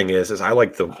 my big thing is I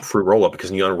like the fruit roll up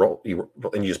because you unroll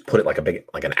and you just put it like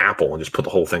an apple and just put the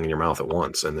whole thing in your mouth at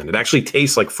once, and then it actually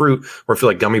tastes like fruit. Where I feel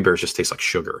like gummy bears just taste like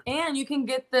sugar. And you can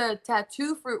get the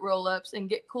tattoo fruit roll-ups and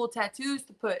get cool tattoos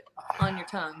to put on your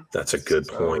tongue. That's a good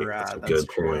So point. rad. That's a That's good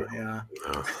true, point. Yeah.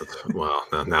 Wow.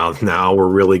 Now we're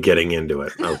really getting into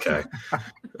it. Okay.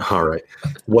 All right.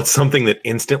 What's something that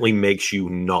instantly makes you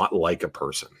not like a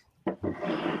person?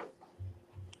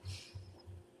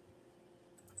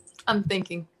 I'm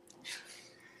thinking.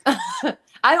 I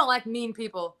don't like mean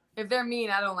people. If they're mean,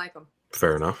 I don't like them.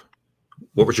 Fair enough.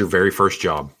 What was your very first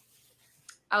job?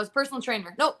 I was personal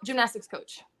trainer. No, gymnastics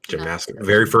coach. Gymnastics.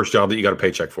 Very first job that you got a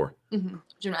paycheck for. Mm-hmm.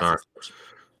 Gymnastics coach.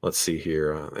 Let's see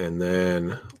here. And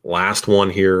then last one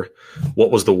here. What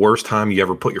was the worst time you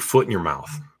ever put your foot in your mouth?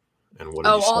 And what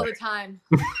did you say? All the time.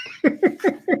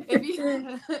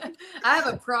 I have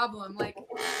a problem. Like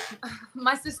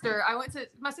my sister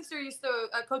used to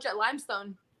coach at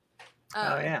Limestone.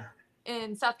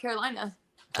 In South Carolina.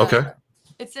 Okay.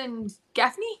 It's in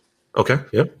Gaffney. Okay.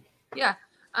 Yep. Yeah.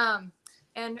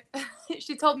 And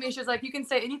she told me, she was like, you can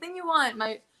say anything you want,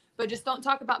 but just don't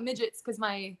talk about midgets because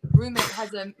my roommate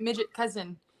has a midget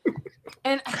cousin.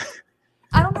 And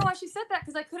I don't know why she said that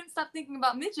because I couldn't stop thinking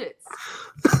about midgets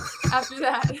after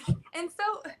that. And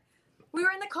so we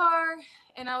were in the car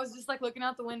and I was just like looking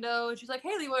out the window and she's like,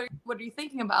 Haley, what are you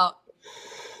thinking about?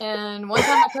 And one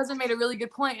time my cousin made a really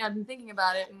good point and I've been thinking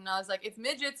about it. And I was like, if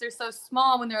midgets are so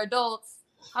small when they're adults,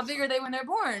 how big are they when they're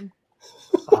born?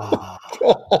 Oh,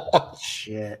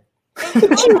 shit.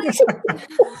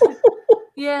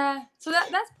 Yeah, so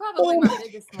that's probably my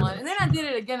biggest one. And then I did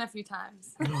it again a few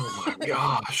times. Oh my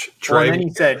gosh. Trey. Trey.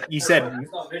 And then you said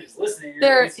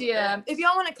yeah. If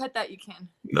y'all want to cut that, you can.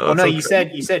 No, okay. You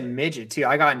said midget too.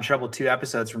 I got in trouble 2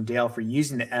 episodes from Dale for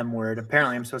using the M word.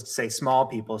 Apparently I'm supposed to say small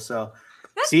people, so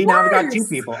that's see, worse. now we got 2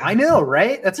 people. I know,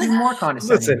 right? That's even more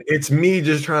condescending. Listen, it's me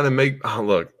just trying to make. Oh,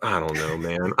 look, I don't know,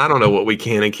 man. I don't know what we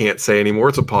can and can't say anymore.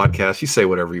 It's a podcast. You say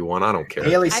whatever you want. I don't care.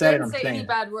 Haley said I didn't say any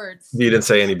bad words. You didn't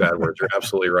say any bad words. You're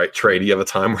absolutely right. Trey, do you have a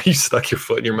time where you stuck your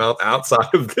foot in your mouth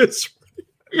outside of this?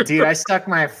 Dude, I stuck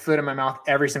my foot in my mouth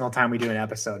every single time we do an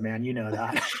episode, man. You know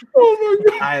that. Oh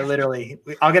my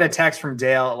God. I'll get a text from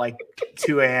Dale at like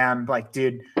 2 a.m. Like,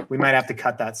 dude, we might have to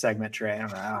cut that segment, Trey. I'm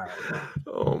like, all right.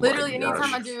 Oh literally,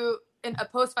 anytime I do a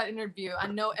post-fight interview, I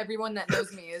know everyone that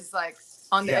knows me is like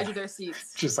on the edge of their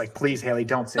seats. Just like, please, Haley,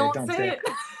 don't say it.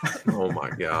 Oh my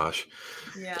gosh.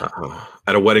 Yeah.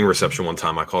 At a wedding reception one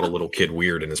time, I called a little kid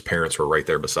weird, and his parents were right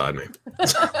there beside me.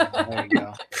 There you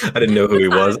go. I didn't know who he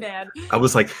was. Bad. I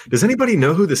was like, does anybody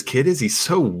know who this kid is? He's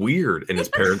so weird. And his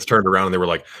parents turned around and they were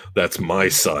like, that's my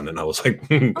son. And I was like,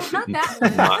 not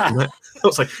that. I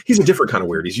was like, he's a different kind of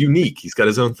weird. He's unique. He's got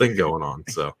his own thing going on.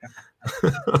 So,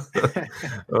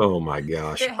 oh my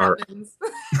gosh. It happens.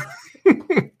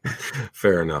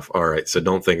 Fair enough. All right. So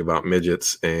don't think about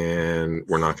midgets, and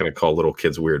we're not going to call little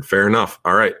kids weird. Fair enough.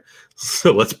 All right.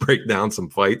 So let's break down some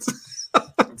fights.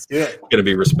 Let's do it. Going to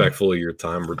be respectful of your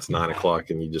time, where it's 9:00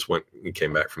 and you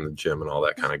came back from the gym and all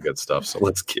that kind of good stuff. So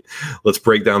let's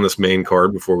break down this main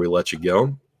card before we let you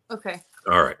go. Okay.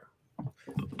 All right.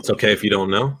 It's okay if you don't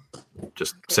know.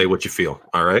 Just say what you feel.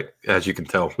 All right. As you can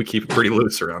tell, we keep it pretty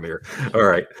loose around here. All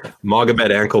right. Magomed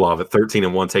Ankalaev at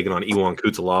 13-1, taking on Ion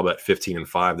Cutelaba at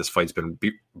 15-5. This fight's been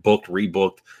booked,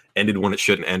 rebooked, ended when it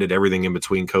shouldn't ended. Everything in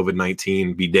between.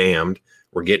 COVID-19 be damned.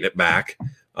 We're getting it back.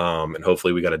 And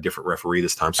hopefully we got a different referee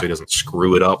this time so he doesn't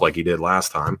screw it up like he did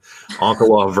last time.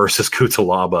 Ankalaev versus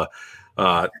Cutelaba.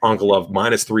 Ankalaev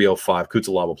minus 305,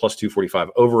 Cutelaba plus 245.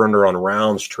 Over under on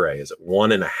rounds, Trey, is at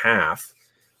 1.5.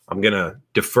 I'm going to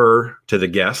defer to the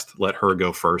guest, let her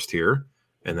go first here,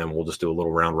 and then we'll just do a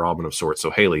little round robin of sorts.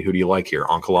 So, Haley, who do you like here,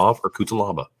 Ankalaev or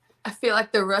Cutelaba? I feel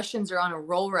like the Russians are on a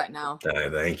roll right now.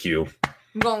 Thank you.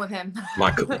 I'm going with him.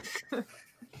 Michael.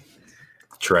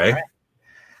 Trey? Right.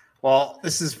 Well,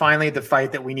 this is finally the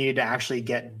fight that we needed to actually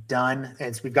get done.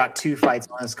 We've got 2 fights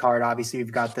on this card. Obviously,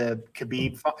 we've got the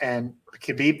Khabib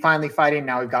finally fighting.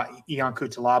 Now we've got Ion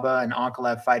Cutelaba and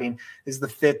Ankalaev fighting. This is the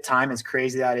 5th time. As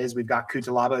crazy that is, we've got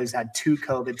Cutelaba, who's had 2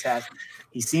 COVID tests.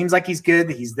 He seems like he's good.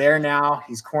 He's there now.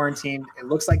 He's quarantined. It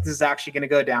looks like this is actually going to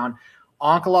go down.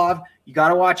 Ankalaev, you got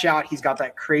to watch out. He's got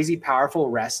that crazy,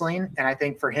 powerful wrestling, and I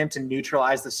think for him to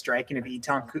neutralize the striking of Ion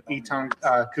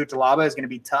Cutelaba is going to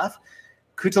be tough.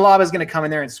 Cutelaba is going to come in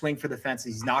there and swing for the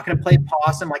fences. He's not going to play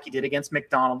possum like he did against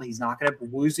McDonald. He's not going to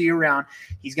woozy around.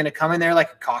 He's going to come in there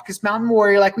like a Caucasus Mountain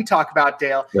warrior, like we talk about,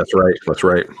 Dale. That's right. That's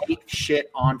right. Shit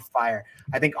on fire.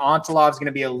 I think Ankalaev is going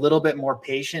to be a little bit more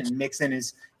patient and mix in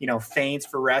his, feints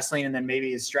for wrestling and then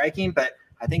maybe his striking. But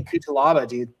I think Cutelaba,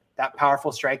 dude, that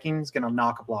powerful striking is going to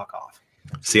knock a block off.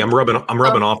 See, I'm rubbing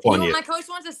off on you. My coach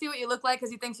wants to see what you look like because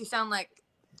he thinks you sound like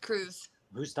Cruz.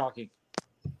 Who's talking?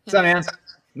 What's up, man?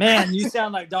 Man, you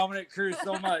sound like Dominic Cruz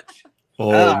so much.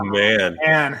 Oh man.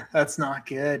 Man, that's not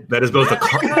good. That is both a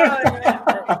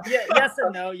yes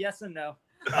and no. Yes and no.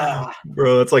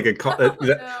 Bro, that's like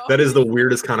that is the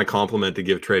weirdest kind of compliment to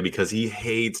give Trey because he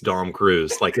hates Dom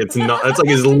Cruz. Like that's like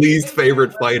his least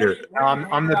favorite fighter.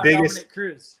 I'm the biggest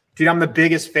Cruz. Dude, I'm the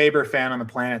biggest Faber fan on the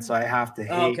planet, so I have to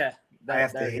hate. I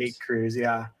have to hate Cruz.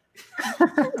 Yeah. That's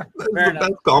the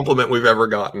best compliment we've ever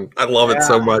gotten. I love it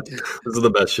so much. This is the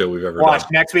best show we've ever done.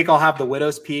 Next week I'll have the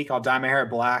widow's peak. I'll dye my hair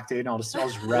black, dude. I'll just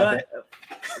rep it.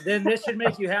 Then this should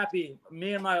make you happy.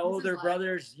 Me and my older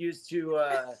brothers used to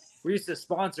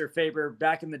sponsor Faber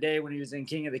back in the day when he was in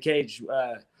King of the Cage.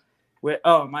 Me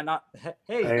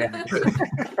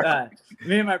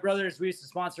and my brothers, we used to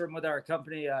sponsor him with our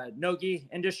company, Nogi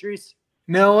Industries.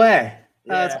 No way.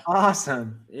 That's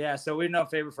awesome. Yeah, so we've known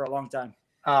Faber for a long time.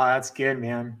 Oh, that's good,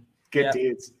 man. Good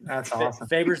dudes. That's awesome.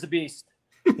 Faber's the beast.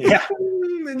 Yeah.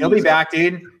 He'll be back,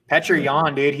 dude. Petr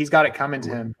Yan, dude. He's got it coming to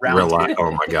him.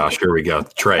 Oh my gosh, here we go.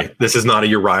 Trey, this is not a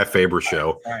Uriah Faber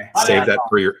show. Save that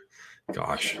for your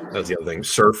gosh. That's the other thing.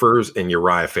 Surfers and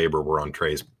Uriah Faber were on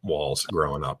Trey's walls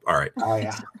growing up. All right. Oh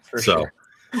yeah. For sure.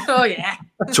 Oh yeah.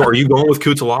 So are you going with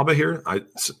Cutelaba here?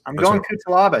 I'm going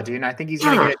Cutelaba, dude. And I think he's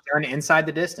gonna get it done inside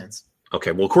the distance.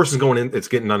 Okay, well, of course, it's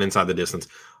getting done inside the distance.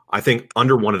 I think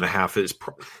under 1.5 is.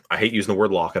 I hate using the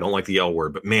word lock. I don't like the L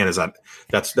word, but man,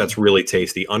 that's really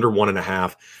tasty. Under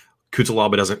 1.5,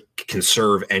 Cutelaba doesn't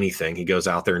conserve anything. He goes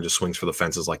out there and just swings for the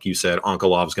fences, like you said.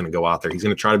 Ankolov's going to go out there. He's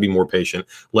going to try to be more patient.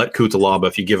 Let Cutelaba,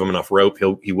 if you give him enough rope,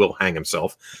 he will hang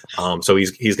himself. So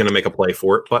he's going to make a play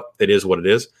for it, but it is what it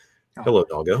is. Hello,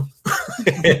 doggo.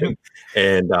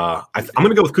 and I'm going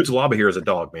to go with Cutelaba here as a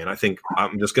dog, man. I think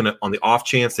I'm just going to, on the off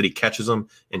chance that he catches him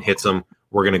and hits him,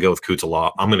 we're going to go with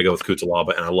Cutelaba. I'm going to go with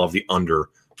Cutelaba, and I love the under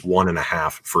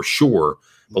 1.5 for sure.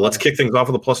 But let's kick things off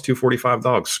with a plus 245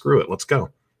 dogs. Screw it. Let's go.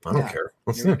 I don't care.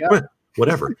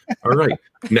 Whatever. All right.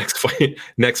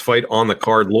 Next fight on the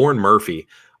card, Lauren Murphy.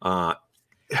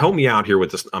 Help me out here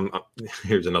with this.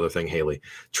 Here's another thing, Haley.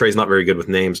 Trey's not very good with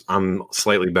names. I'm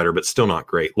slightly better, but still not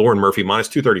great. Lauren Murphy, minus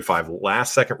 235,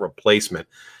 last second replacement.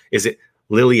 Is it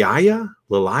Lilia?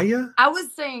 I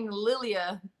was saying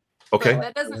Lilia. Okay.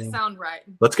 That doesn't sound right.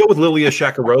 Let's go with Lilia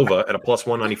Shakarova at a plus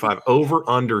 195. Over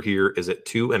under here is at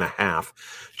 2.5.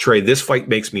 Trey, this fight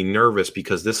makes me nervous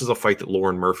because this is a fight that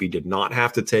Lauren Murphy did not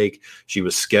have to take. She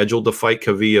was scheduled to fight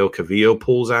Cavillo. Cavillo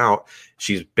pulls out.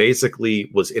 She's basically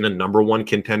was in a number one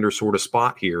contender sort of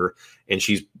spot here, and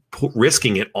she's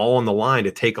risking it all on the line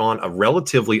to take on a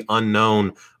relatively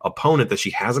unknown opponent that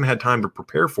she hasn't had time to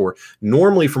prepare for.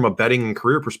 Normally, from a betting and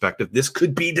career perspective, this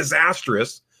could be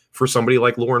disastrous for somebody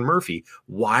like Lauren Murphy.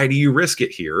 Why do you risk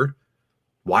it here?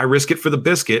 Why risk it for the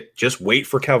biscuit? Just wait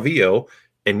for Calvillo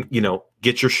and,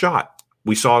 get your shot.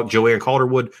 We saw Joanne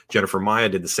Calderwood, Jennifer Maia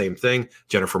did the same thing.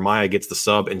 Jennifer Maia gets the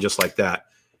sub, and just like that,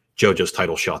 JoJo's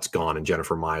title shot's gone, and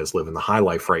Jennifer Maia's living the high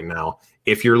life right now.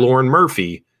 If you're Lauren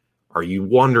Murphy, are you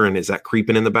wondering, is that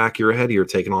creeping in the back of your head? You're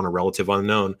taking on a relative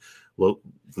unknown,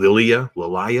 Lilia,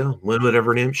 whatever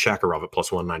her name, Shakarov at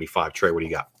plus 195. Trey, what do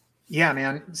you got? Yeah,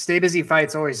 man. Stay busy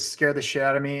fights always scare the shit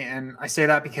out of me. And I say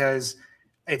that because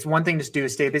it's one thing to do a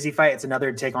stay busy fight. It's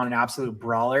another to take on an absolute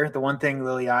brawler. The one thing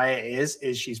Lilia is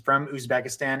she's from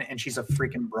Uzbekistan and she's a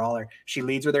freaking brawler. She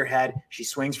leads with her head. She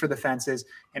swings for the fences.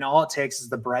 And all it takes is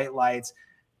the bright lights,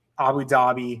 Abu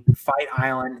Dhabi, Fight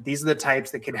Island. These are the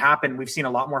types that could happen. We've seen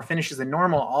a lot more finishes than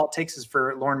normal. All it takes is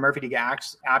for Lauren Murphy to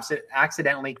get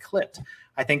accidentally clipped.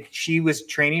 I think she was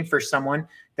training for someone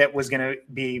that was going to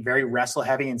be very wrestle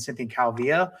heavy in Cynthia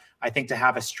Calvillo. I think to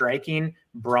have a striking,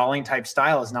 brawling type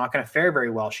style is not going to fare very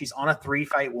well. She's on a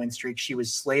 3-fight win streak. She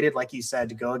was slated, like you said,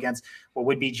 to go against what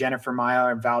would be Jennifer Maia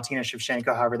or Valentina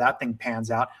Shevchenko, however that thing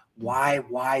pans out. Why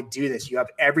do this? You have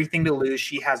everything to lose.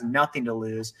 She has nothing to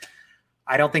lose.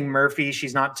 I don't think Murphy, she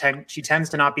tends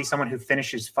to not be someone who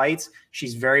finishes fights.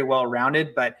 She's very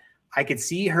well-rounded, but I could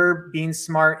see her being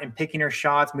smart and picking her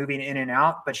shots, moving in and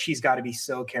out, but she's got to be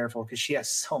so careful because she has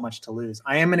so much to lose.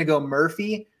 I am going to go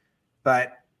Murphy,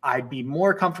 but I'd be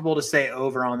more comfortable to say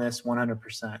over on this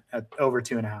 100% at over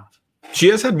 2.5. She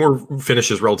has had more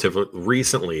finishes relatively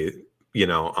recently.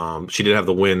 She did have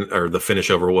the win or the finish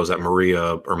over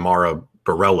Mara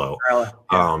Borello.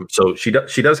 So she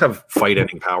does have fight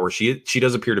ending power. She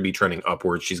does appear to be trending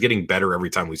upwards. She's getting better every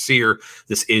time we see her.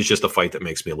 This is just a fight that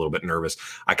makes me a little bit nervous.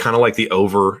 I kind of like the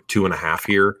over 2.5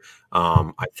 here.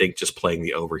 I think just playing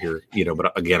the over here,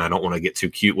 but again, I don't want to get too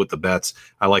cute with the bets.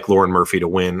 I like Lauren Murphy to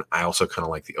win. I also kind of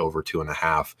like the over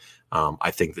 2.5.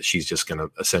 I think that she's just going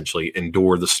to essentially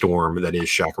endure the storm that is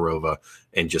Shakarova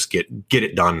and just get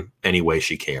it done any way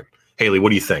she can. Haley, what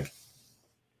do you think?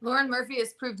 Lauren Murphy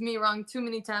has proved me wrong too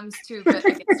many times to bet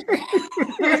against her.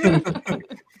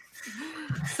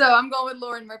 So I'm going with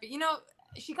Lauren Murphy.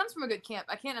 She comes from a good camp.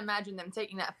 I can't imagine them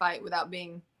taking that fight without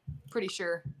being pretty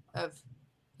sure of,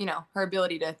 her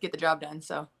ability to get the job done.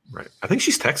 So right. I think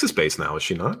she's Texas based now, is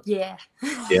she not? Yeah.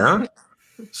 Yeah.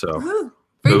 So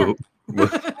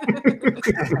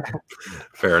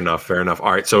Fair enough. Fair enough.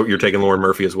 All right. So you're taking Lauren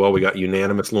Murphy as well. We got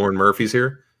unanimous Lauren Murphys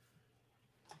here.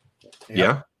 Yep.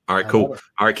 Yeah. All right, cool.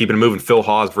 All right, keeping it moving. Phil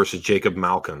Haas versus Jacob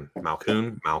Malkin,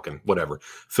 whatever.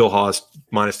 Phil Haas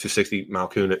minus 260,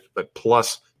 Malkin at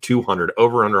plus 200.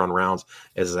 Over under on rounds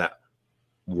is at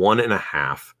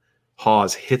 1.5.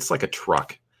 Haas hits like a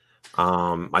truck.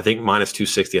 I think minus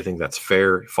 260. I think that's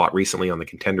fair. Fought recently on the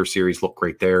Contender Series, looked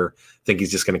great there. I think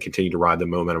he's just going to continue to ride the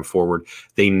momentum forward.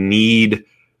 They need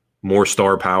more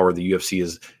star power. The UFC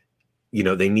is,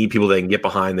 they need people they can get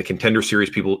behind. The Contender Series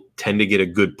people tend to get a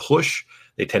good push.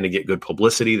 They tend to get good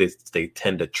publicity. They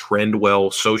tend to trend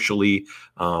well socially,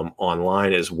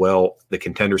 online as well. The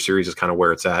Contender Series is kind of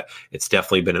where it's at. It's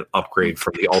definitely been an upgrade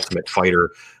from the Ultimate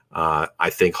Fighter. I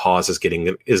think Haas is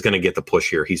going to get the push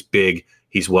here. He's big.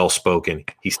 He's well-spoken.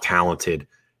 He's talented.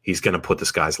 He's going to put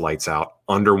this guy's lights out.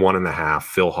 Under 1.5,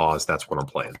 Phil Haas. That's what I'm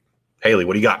playing. Haley,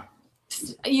 what do you got?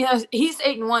 Yeah, he's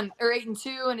 8-1 or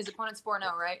 8-2, and his opponent's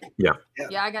 4-0, right? Yeah.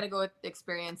 Yeah, I got to go with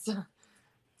experience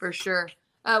for sure.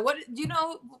 What do you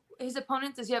know his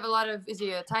opponent? Does he have a lot of? Is he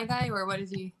a Thai guy or what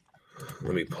is he?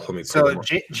 Let me. So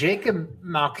Jacob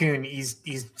Malkoun,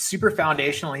 he's super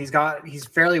foundational. He's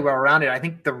fairly well rounded. I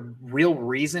think the real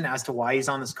reason as to why he's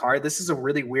on this card, this is a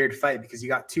really weird fight because you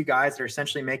got two guys that are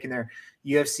essentially making their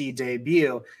UFC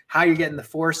debut. How you're getting the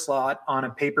 4 slot on a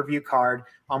pay-per-view card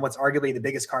on what's arguably the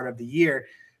biggest card of the year.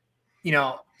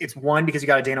 It's one because you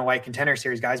got a Dana White Contender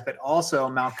Series guys, but also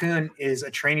Malkoun is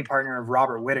a training partner of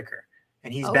Robert Whittaker.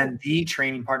 And he's been the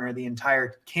training partner of the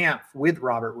entire camp with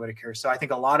Robert Whittaker. So I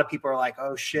think a lot of people are like,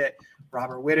 oh shit,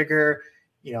 Robert Whittaker,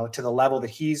 to the level that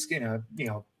he's going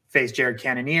to, face Jared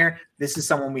Cannonier. This is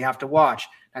someone we have to watch.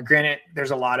 Now, granted,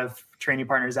 there's a lot of training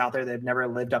partners out there that have never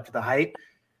lived up to the hype.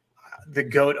 The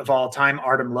GOAT of all time,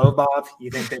 Artem Lobov,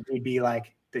 you think that he'd be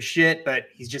like the shit, but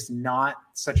he's just not.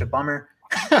 Such a bummer.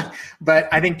 But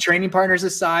I think training partners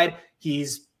aside,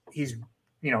 he's ridden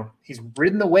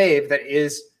the wave that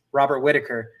is Robert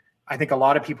Whittaker. I think a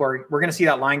lot of people we're going to see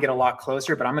that line get a lot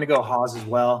closer, but I'm going to go Haas as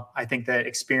well. I think that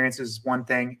experience is one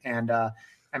thing. And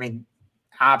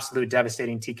absolute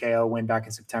devastating TKO win back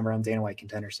in September on Dana White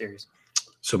Contender Series.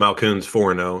 So Malkoun's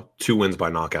 4-0, 2 wins by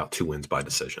knockout, 2 wins by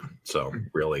decision. So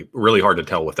really, really hard to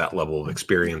tell with that level of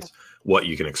experience what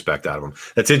you can expect out of him.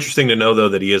 That's interesting to know, though,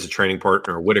 that he is a training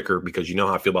partner of Whittaker, because you know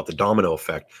how I feel about the domino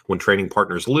effect. When training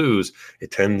partners lose,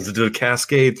 it tends to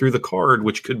cascade through the card,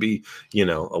 which could be, a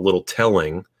little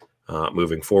telling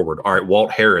moving forward. All right,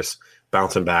 Walt Harris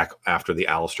bouncing back after the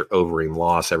Alistair Overeem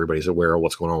loss. Everybody's aware of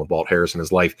what's going on with Walt Harris in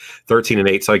his life.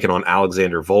 13-8, taking on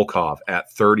Alexander Volkov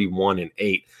at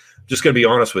 31-8. Just going to be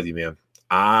honest with you, man.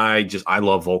 I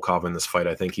love Volkov in this fight.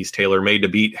 I think he's tailor-made to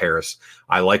beat Harris.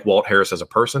 I like Walt Harris as a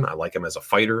person. I like him as a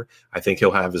fighter. I think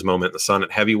he'll have his moment in the sun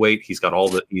at heavyweight. He's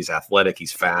athletic.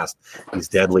 He's fast. He's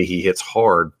deadly. He hits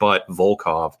hard. But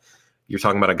Volkov, you're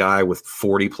talking about a guy with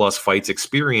 40-plus fights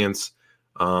experience,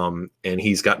 and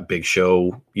he's got Big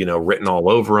Show, written all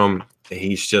over him. I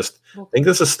think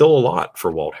this is still a lot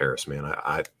for Walt Harris, man.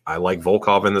 I like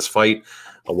Volkov in this fight.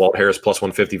 Walt Harris plus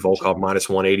 150, Volkov minus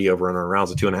 180 over under rounds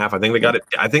of 2.5. I think they got it.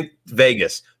 I think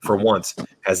Vegas, for once,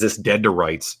 has this dead to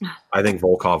rights. I think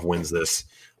Volkov wins this,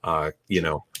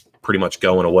 pretty much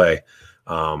going away.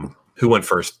 Who went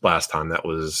first last time? That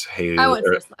was Haley. I went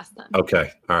first last time.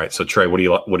 Okay. All right. So Trey, what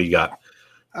do you got?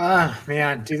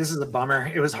 Man, dude, this is a bummer.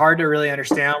 It was hard to really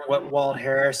understand what Walt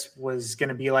Harris was going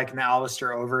to be like in the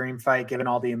Alistair Overeem fight, given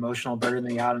all the emotional burden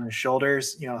that he had on his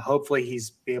shoulders. Hopefully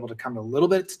he's be able to come a little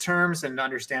bit to terms and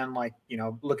understand,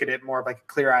 look at it more of like a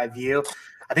clear-eyed view.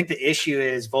 I think the issue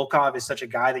is Volkov is such a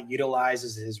guy that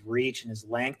utilizes his reach and his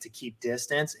length to keep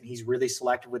distance, and he's really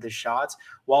selective with his shots.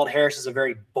 Walt Harris is a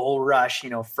very bull rush,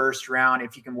 first round.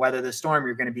 If you can weather the storm,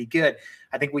 you're going to be good.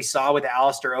 I think we saw with the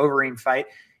Alistair Overeem fight,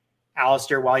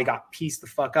 Alistair, while he got pieced the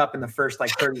fuck up in the first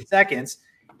 30 seconds,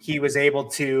 he was able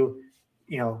to,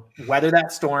 weather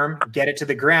that storm, get it to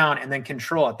the ground, and then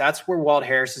control it. That's where Walt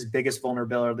Harris's biggest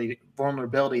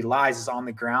vulnerability lies, is on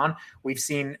the ground. We've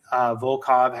seen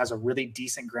Volkov has a really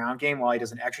decent ground game while he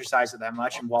doesn't exercise it that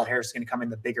much, and Walt Harris is going to come in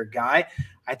the bigger guy.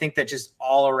 I think that just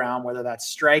all around, whether that's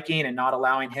striking and not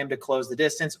allowing him to close the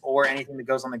distance or anything that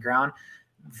goes on the ground,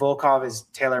 Volkov is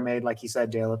tailor-made, like you said,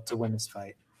 Dale, to win this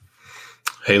fight.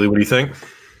 Haley, what do you think?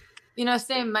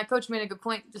 Same. My coach made a good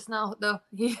point just now, though.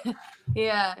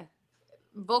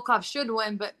 Volkov should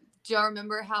win, but do y'all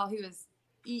remember how he was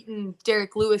eating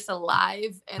Derek Lewis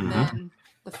alive? And then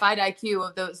the fight IQ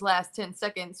of those last 10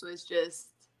 seconds was just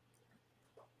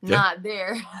not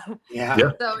there. Yeah.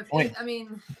 So,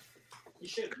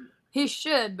 he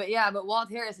should, but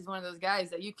Walt Harris is one of those guys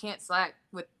that you can't slack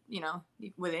with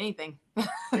with anything.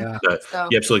 Yeah. So,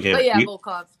 You absolutely can. but yeah,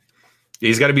 Volkov.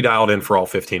 He's got to be dialed in for all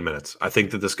 15 minutes. I think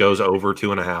that this goes over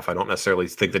 2.5. I don't necessarily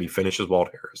think that he finishes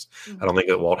Walt Harris. I don't think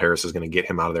that Walt Harris is going to get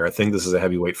him out of there. I think this is a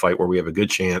heavyweight fight where we have a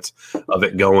good chance of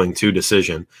it going to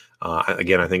decision.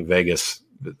 Again, I think Vegas,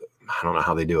 I don't know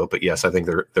how they do it, but yes, I think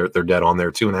they're dead on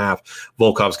there. 2.5.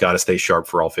 Volkov's got to stay sharp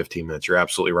for all 15 minutes. You're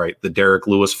absolutely right. The Derek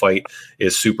Lewis fight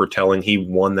is super telling. He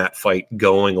won that fight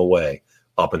going away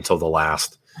up until the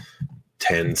last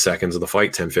 10 seconds of the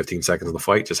fight, 10, 15 seconds of the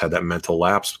fight, just had that mental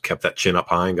lapse, kept that chin up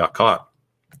high and got caught.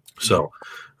 So,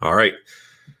 all right,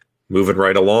 moving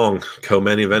right along.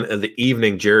 Co-main event of the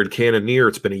evening, Jared Cannonier.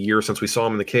 It's been a year since we saw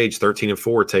him in the cage,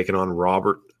 13-4, taking on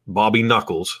Bobby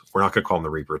Knuckles. We're not going to call him the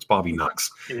Reaper. It's Bobby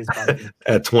Knucks. It is Bobby.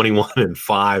 At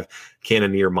 21-5,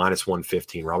 Cannonier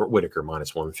 -115, Robert Whitaker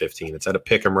 -115. It's at a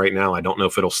pick 'em right now. I don't know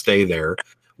if it'll stay there.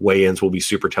 Weigh-ins will be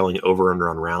super telling. Over under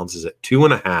on rounds is at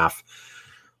 2.5.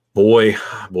 Boy,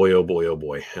 oh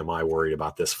boy, am I worried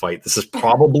about this fight. This is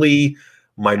probably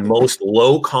my most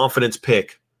low confidence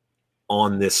pick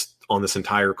on this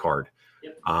entire card.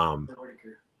 I'm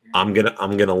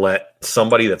gonna let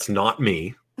somebody that's not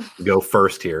me go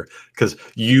first here, because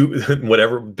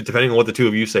whatever, depending on what the two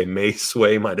of you say, may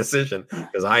sway my decision,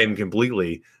 because I am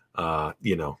completely I'm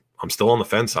still on the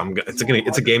fence.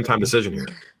 It's a game time decision here.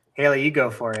 Haley, you go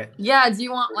for it. Yeah. Do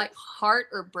you want like heart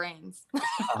or brains?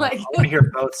 I want to hear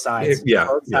both sides. Yeah,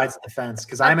 both sides of the fence,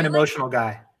 because I'm an emotional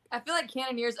guy. I feel like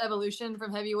Cannonier's evolution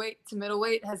from heavyweight to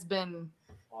middleweight has been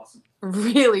awesome.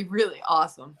 Really, really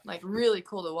awesome. Like really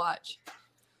cool to watch.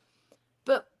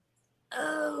 But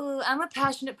I'm a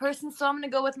passionate person, so I'm gonna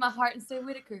go with my heart and say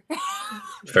Whitaker.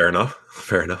 Fair enough.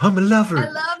 I'm a lover. I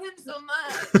love him so much.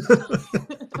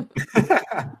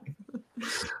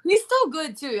 He's so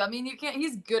good too. I mean,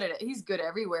 he's good at it. He's good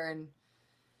everywhere, and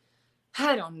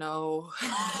I don't know.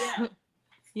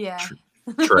 Yeah.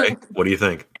 Trey, what do you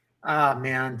think? Oh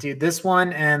man, dude, this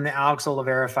one and the Alex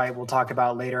Oliveira fight we'll talk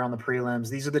about later on the prelims.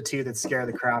 These are the two that scare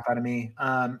the crap out of me.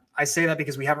 I say that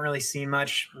because we haven't really seen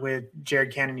much with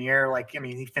Jared Cannonier.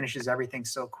 He finishes everything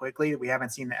so quickly. We haven't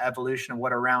seen the evolution of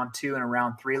what a round 2 and a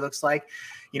round 3 looks like.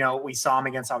 We saw him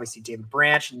against obviously David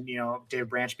Branch, and David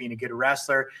Branch being a good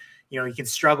wrestler. He can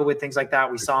struggle with things like that.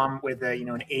 We saw him with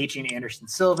an aging Anderson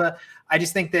Silva. I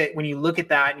just think that when you look at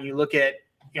that and you look at,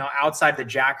 outside the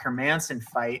Jack Hermanson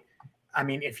fight, I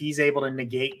mean, if he's able to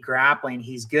negate grappling,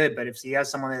 he's good. But if he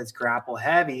has someone that's grapple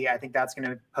heavy, I think that's going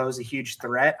to pose a huge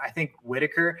threat. I think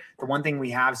Whitaker, the one thing we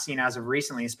have seen as of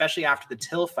recently, especially after the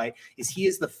Till fight, is he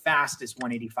is the fastest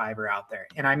 185er out there.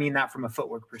 And I mean that from a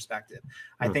footwork perspective.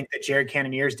 I think that Jared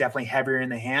Cannonier is definitely heavier in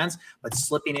the hands, but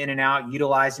slipping in and out,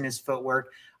 utilizing his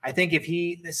footwork. I think if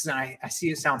I see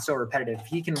it sound so repetitive, if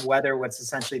he can weather what's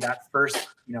essentially that first,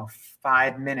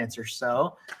 5 minutes or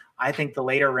so, I think the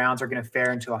later rounds are going to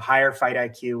fare into a higher fight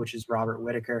IQ, which is Robert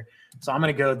Whitaker. So I'm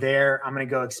going to go there. I'm going to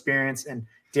go experience. And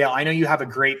Dale, I know you have a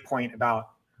great point about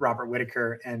Robert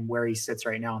Whitaker and where he sits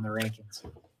right now in the rankings.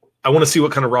 I want to see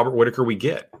what kind of Robert Whitaker we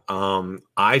get.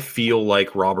 I feel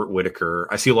like Robert Whitaker,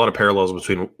 I see a lot of parallels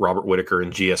between Robert Whitaker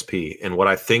and GSP. And what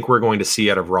I think we're going to see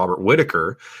out of Robert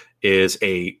Whitaker is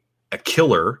a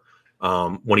killer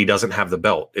when he doesn't have the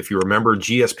belt. If you remember,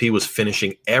 GSP was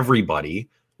finishing everybody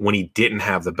when he didn't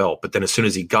have the belt. But then as soon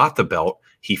as he got the belt,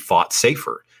 he fought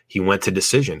safer. He went to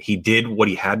decision. He did what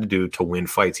he had to do to win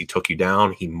fights. He took you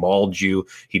down. He mauled you.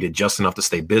 He did just enough to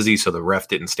stay busy so the ref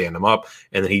didn't stand him up.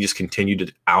 And then he just continued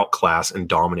to outclass and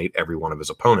dominate every one of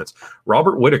his opponents.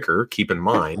 Robert Whitaker, keep in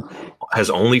mind, has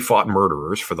only fought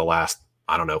murderers for the last,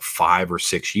 5 or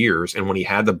 6 years. And when he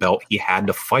had the belt, he had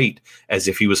to fight as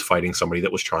if he was fighting somebody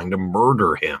that was trying to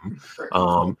murder him.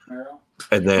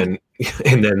 And then,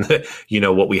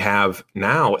 what we have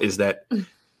now is that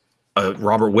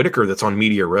Robert Whitaker that's on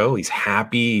media row. He's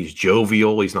happy. He's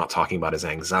jovial. He's not talking about his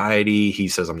anxiety. He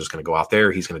says, I'm just going to go out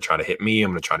there. He's going to try to hit me.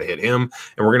 I'm going to try to hit him.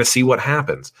 And we're going to see what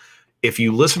happens. If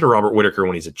you listen to Robert Whitaker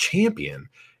when he's a champion,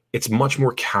 it's much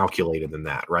more calculated than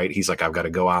that, right? He's like, I've got to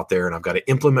go out there and I've got to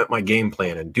implement my game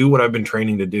plan and do what I've been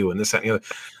training to do and this, that, and the other.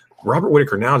 Robert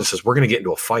Whitaker now just says, we're going to get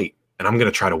into a fight and I'm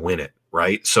going to try to win it,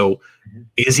 right? So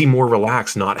is he more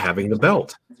relaxed not having the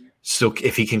belt? So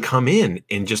if he can come in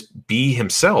and just be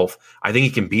himself, I think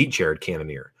he can beat Jared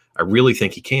Cannonier. I really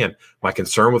think he can. My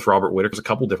concern with Robert Whitaker is a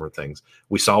couple different things.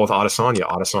 We saw with Adesanya.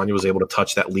 Adesanya was able to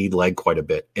touch that lead leg quite a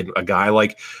bit. And a guy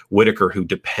like Whitaker who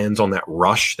depends on that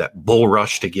rush, that bull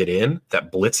rush to get in,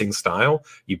 that blitzing style,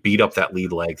 you beat up that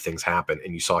lead leg, things happen.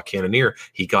 And you saw Cannonier,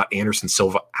 he got Anderson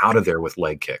Silva out of there with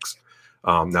leg kicks.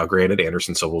 Now, granted,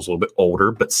 Anderson Silva was a little bit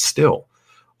older, but still,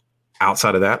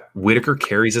 outside of that, Whitaker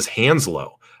carries his hands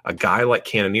low. A guy like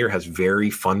Cannonier has very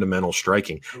fundamental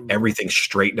striking. Everything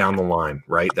straight down the line,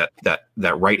 right?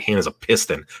 That right hand is a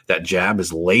piston. That jab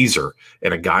is laser.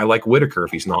 And a guy like Whitaker,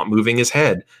 if he's not moving his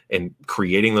head and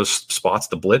creating those spots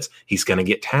to blitz, he's going to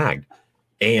get tagged.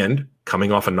 And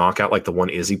coming off a knockout like the one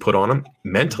Izzy put on him,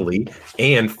 mentally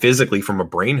and physically from a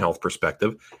brain health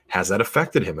perspective, has that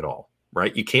affected him at all,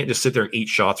 right? You can't just sit there and eat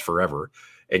shots forever.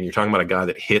 And you're talking about a guy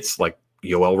that hits like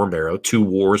Yoel Romero, 2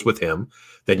 wars with him.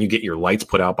 Then you get your lights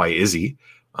put out by Izzy.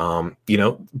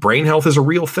 Brain health is a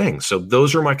real thing. So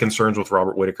those are my concerns with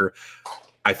Robert Whitaker.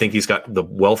 I think he's got the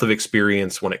wealth of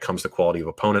experience when it comes to quality of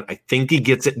opponent. I think he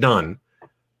gets it done.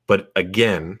 But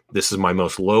again, this is my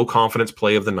most low confidence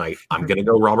play of the night. I'm going to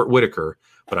go Robert Whitaker,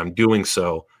 but I'm doing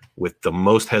so with the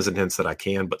most hesitance that I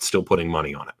can, but still putting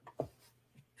money on it.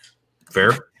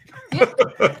 Fair? Yeah.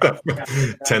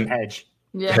 10 Hedge.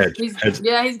 Yeah, Hedge. he's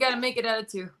got to make it out of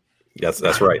 2. Yes,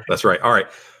 that's right. That's right. All right.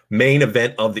 Main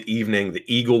event of the evening. The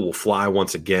Eagle will fly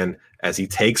once again as he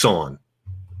takes on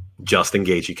Justin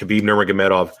Gaethje. Khabib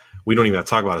Nurmagomedov. We don't even have to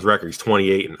talk about his record. He's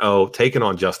 28-0, taking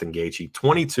on Justin Gaethje,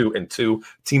 22-2.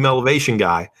 Team Elevation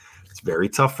guy. It's very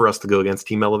tough for us to go against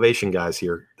Team Elevation guys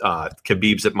here.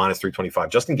 Khabib's at -325.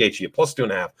 Justin Gaethje at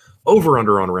 +2.5.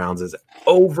 Over/under on rounds is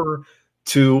over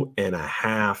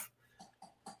 2.5.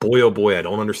 Boy, oh boy, I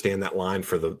don't understand that line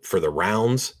for the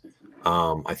rounds.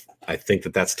 I think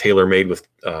that's tailor-made with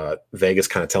Vegas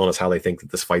kind of telling us how they think that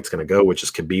this fight's going to go, which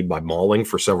is Khabib by mauling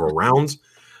for several rounds.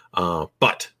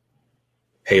 But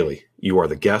Haley, you are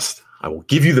the guest. I will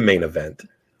give you the main event.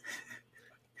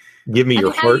 Give me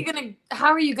your heart.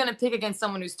 How are you gonna pick against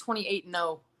someone who's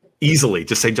 28-0? Easily,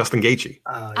 just say Justin Gaethje.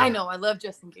 Yeah. I know. I love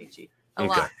Justin Gaethje a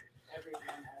lot.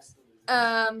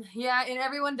 Yeah, and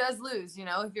everyone does lose.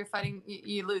 If you're fighting,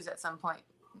 you lose at some point.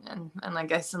 And I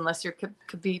guess unless you're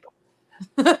Khabib.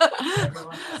 But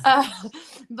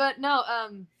no, I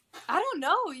don't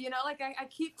know. I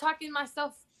keep talking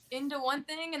myself into one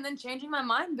thing and then changing my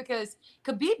mind because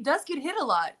Khabib does get hit a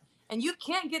lot, and you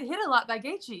can't get hit a lot by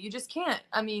Gaethje. You just can't.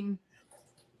 I mean,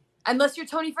 unless you're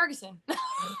Tony Ferguson.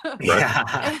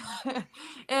 Yeah.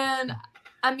 And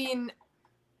I mean,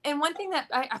 and one thing that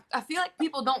I feel like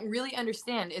people don't really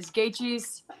understand is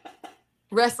Gaethje's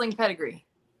wrestling pedigree.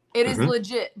 It is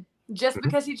legit. Just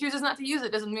because he chooses not to use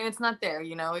it doesn't mean it's not there.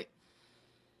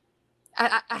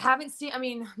 I haven't seen. I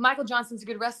mean, Michael Johnson's a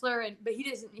good wrestler, but he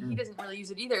doesn't really use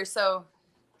it either. So,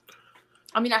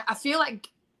 I mean, I feel like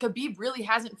Khabib really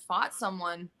hasn't fought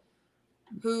someone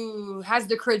who has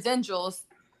the credentials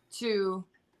to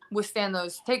withstand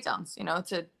those takedowns.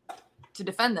 To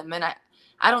defend them. And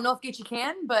I don't know if Gaethje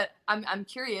can, but I'm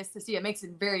curious to see. It makes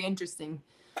it very interesting.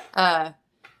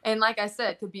 And like I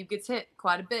said, Khabib gets hit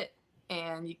quite a bit,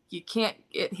 and you can't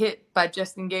get hit by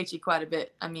Justin Gaethje quite a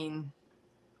bit. I mean.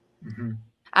 Mm-hmm.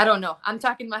 I don't know. I'm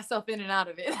talking myself in and out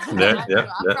of it. I'm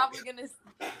probably gonna.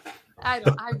 I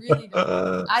really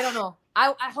don't. I don't know.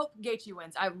 I hope Gaethje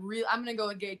wins. I'm gonna go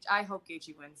with Gaethje. I hope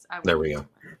Gaethje wins. There we go.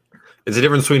 It's a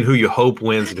difference between who you hope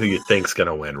wins and who you think's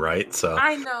gonna win, right? So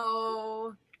I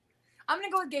know. I'm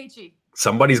gonna go with Gaethje.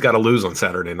 Somebody's got to lose on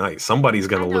Saturday night. Somebody's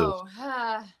gonna lose.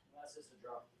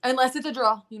 Unless it's a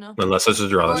draw, Unless it's a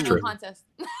draw, that's true. Contest.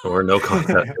 Or no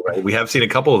contest. Right? We have seen a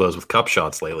couple of those with cup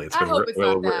shots lately. I hope it's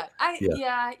not that.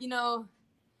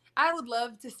 I would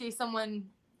love to see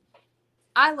someone.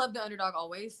 I love the underdog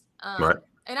always, right.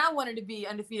 And I wanted to be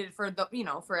undefeated for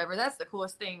forever. That's the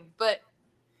coolest thing. But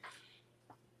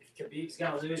if Khabib's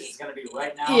gonna lose, it's gonna be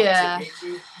right now. Yeah.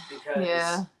 Because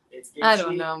it's Gaethje. I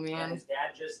don't know, man. And his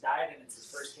dad just died, and it's his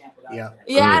first camp without his dad.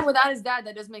 Yeah, and without his dad,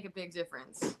 that does make a big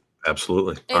difference.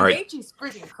 Absolutely. And all right. Gaethje's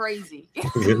freaking crazy.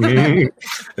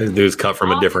 This dude's cut from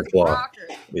a different cloth. Rocker.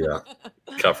 Yeah.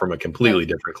 Cut from a completely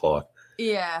different cloth.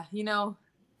 Yeah, All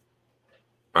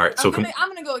right. So I'm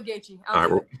gonna go with Gaethje. All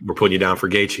right, we're putting you down for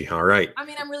Gaethje. All right. I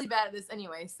mean, I'm really bad at this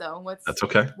anyway, so That's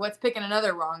okay. What's picking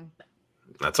another wrong?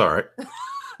 That's all right.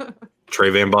 Trey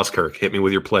Van Buskirk, hit me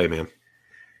with your play, man.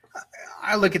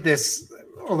 I look at this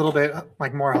a little bit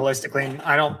like more holistically, and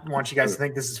I don't want you guys to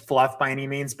think this is fluff by any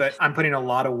means, but I'm putting a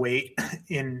lot of weight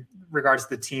in regards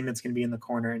to the team that's going to be in the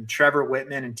corner. And Trevor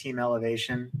Whitman and Team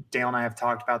Elevation, Dale and I have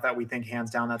talked about that. We think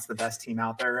hands down that's the best team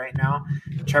out there right now.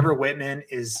 Trevor Whitman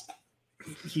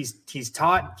he's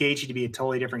taught Gaethje to be a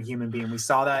totally different human being. We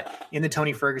saw that in the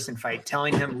Tony Ferguson fight,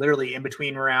 telling him literally in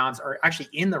between rounds, or actually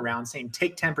in the round, saying,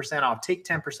 take 10% off, take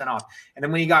 10% off. And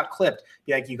then when he got clipped,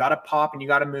 be like, you got to pop and you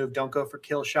got to move. Don't go for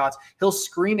kill shots. He'll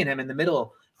scream at him in the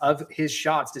middle of his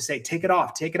shots to say, take it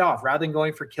off, rather than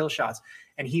going for kill shots.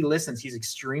 And he listens. He's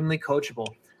extremely coachable.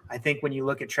 I think when you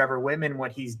look at Trevor Whitman,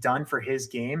 what he's done for his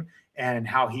game and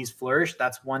how he's flourished,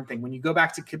 that's one thing. When you go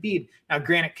back to Khabib, now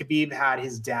granted, Khabib had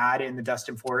his dad in the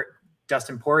Dustin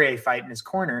Poirier fight in his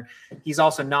corner. He's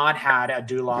also not had a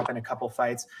Duloc in a couple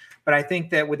fights. But I think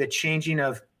that with the changing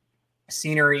of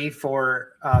scenery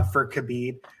for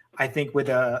Khabib, I think with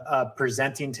a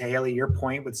presenting to Haley, your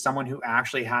point, with someone who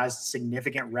actually has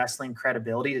significant wrestling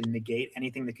credibility to negate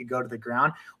anything that could go to the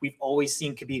ground, we've always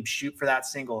seen Khabib shoot for that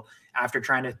single after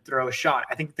trying to throw a shot.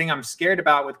 I think the thing I'm scared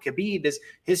about with Khabib is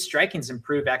his striking's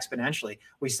improved exponentially.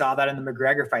 We saw that in the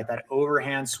McGregor fight, that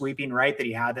overhand sweeping right that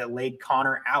he had that laid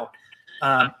Conor out.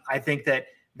 I think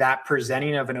that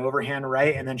presenting of an overhand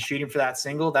right and then shooting for that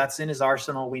single, that's in his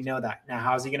arsenal. We know that. Now,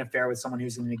 how's he going to fare with someone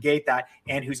who's going to negate that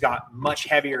and who's got much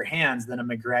heavier hands than a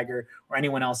McGregor or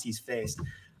anyone else he's faced?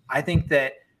 I think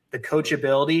that the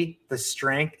coachability, the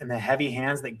strength, and the heavy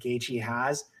hands that Gaethje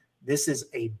has, this is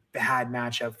a bad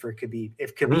matchup for Khabib.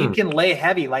 If Khabib can lay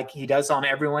heavy like he does on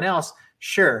everyone else,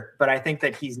 sure. But I think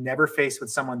that he's never faced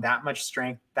with someone that much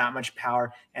strength, that much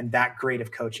power, and that great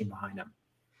of coaching behind him.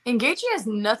 And Gaethje has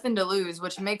nothing to lose,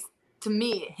 which makes, to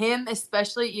me, him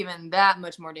especially even that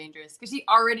much more dangerous because he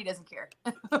already doesn't care.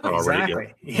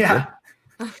 Exactly. Yeah.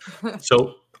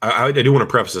 So I do want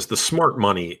to preface this. The smart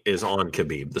money is on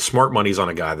Khabib. The smart money is on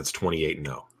a guy that's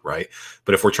 28-0, right?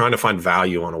 But if we're trying to find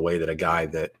value on a way that a guy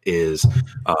that is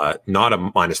not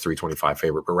a minus 325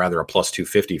 favorite, but rather a plus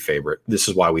 250 favorite, this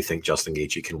is why we think Justin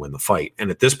Gaethje can win the fight.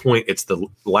 And at this point, it's the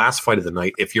last fight of the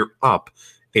night. If you're up,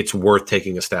 it's worth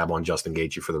taking a stab on Justin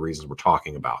Gaethje for the reasons we're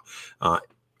talking about.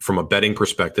 From a betting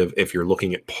perspective, if you're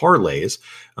looking at parlays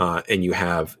and you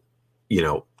have,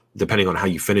 depending on how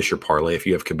you finish your parlay, if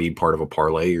you have Khabib part of a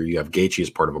parlay or you have Gaethje as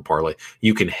part of a parlay,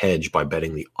 you can hedge by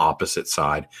betting the opposite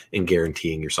side and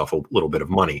guaranteeing yourself a little bit of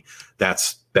money.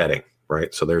 That's betting,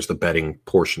 right? So there's the betting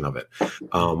portion of it.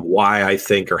 Why I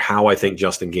think or how I think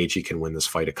Justin Gaethje can win this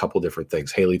fight, a couple different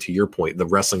things. Haley, to your point, the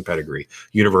wrestling pedigree,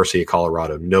 University of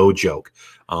Colorado, no joke.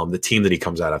 The team that he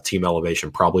comes out of, Team Elevation,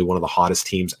 probably one of the hottest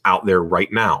teams out there right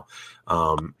now.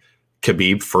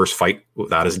 Khabib, first fight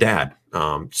without his dad.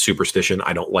 Superstition.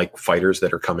 I don't like fighters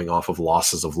that are coming off of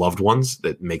losses of loved ones.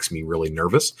 That makes me really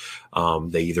nervous.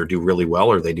 They either do really well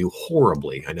or they do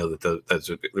horribly. I know that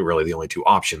that's really the only two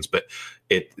options, but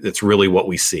it's really what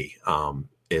we see.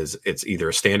 It's either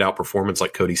a standout performance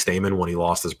like Cody Stamann when he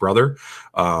lost his brother,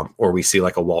 or we see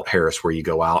like a Walt Harris where you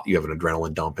go out, you have an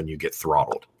adrenaline dump, and you get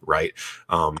throttled, right?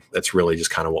 That's really just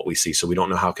kind of what we see. So we don't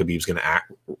know how Khabib's going to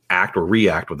act or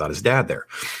react without his dad there.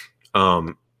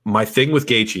 My thing with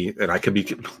Gaethje, and I could be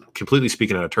completely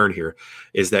speaking out of turn here,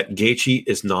 is that Gaethje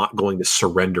is not going to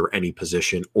surrender any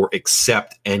position or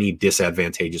accept any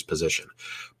disadvantageous position.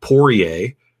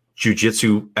 Poirier,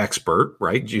 jiu-jitsu expert,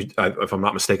 right? If I'm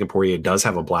not mistaken, Poirier does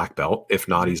have a black belt. If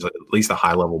not, he's at least a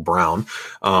high-level brown.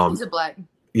 He's a black.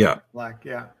 Yeah. Black,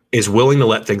 yeah. Is willing to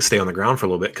let things stay on the ground for a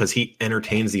little bit because he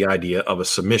entertains the idea of a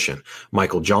submission.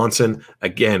 Michael Johnson,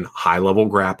 again,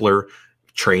 high-level grappler,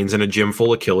 trains in a gym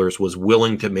full of killers, was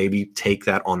willing to maybe take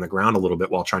that on the ground a little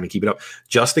bit while trying to keep it up.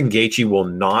 Justin Gaethje will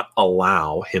not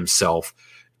allow himself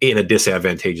in a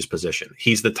disadvantageous position.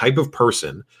 He's the type of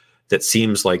person that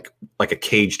seems like a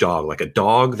cage dog, like a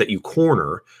dog that you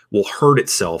corner will hurt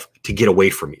itself to get away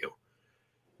from you.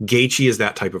 Gaethje is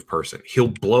that type of person. He'll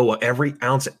blow every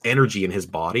ounce of energy in his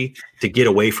body to get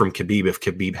away from Khabib if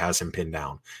Khabib has him pinned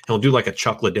down. He'll do like a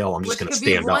Chuck Liddell. I'm just going to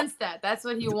stand up. Wants that. That's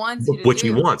what he wants. Which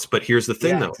he wants. But here's the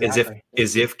thing, though, exactly.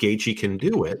 is if Gaethje can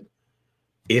do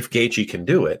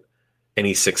it, and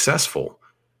he's successful,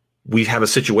 we have a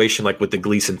situation like with the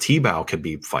Gleason Tebow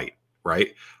Khabib fight,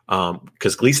 right?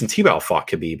 Because Gleason Tebow fought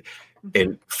Khabib,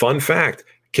 and fun fact,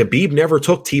 Khabib never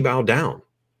took Tebow down,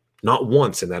 not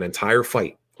once in that entire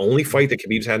fight. Only fight that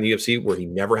Khabib's had in the UFC where he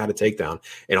never had a takedown.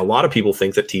 And a lot of people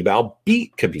think that Tebow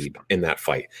beat Khabib in that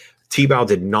fight. Tebow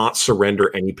did not surrender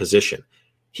any position.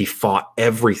 He fought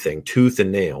everything tooth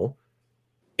and nail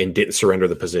and didn't surrender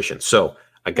the position. So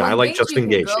a guy like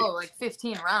Justin Gaethje, go like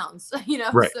 15 rounds,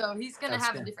 right. So he's going to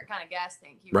have a different kind of gas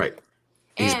tank. Right.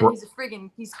 He's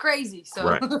crazy. So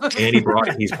right.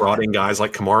 And he's brought in guys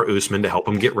like Kamaru Usman to help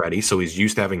him get ready. So he's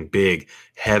used to having big,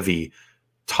 heavy,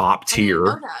 top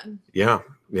tier.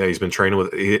 Yeah, he's been training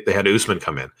they had Usman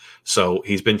come in. So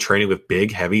he's been training with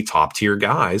big, heavy, top tier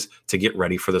guys to get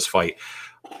ready for this fight.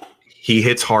 He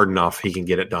hits hard enough. He can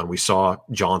get it done. We saw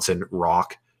Johnson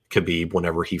rock Khabib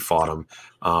whenever he fought him.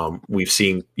 We've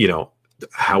seen,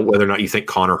 whether or not you think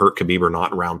Conor hurt Khabib or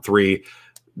not in round 3,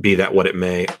 Be that what it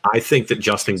may. I think that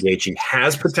Justin Gaethje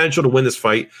has potential to win this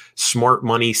fight. Smart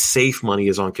money, safe money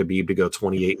is on Khabib to go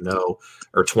 28-0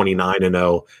 or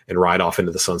 29-0 and ride off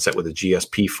into the sunset with a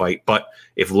GSP fight. But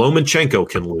if Lomachenko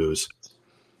can lose,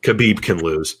 Khabib can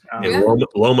lose. And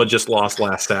Loma just lost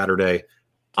last Saturday.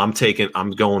 I'm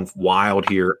going wild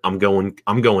here. I'm going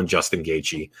Justin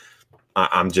Gaethje.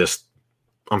 I'm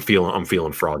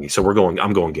feeling froggy. So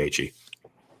I'm going Gaethje.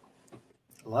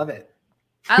 Love it.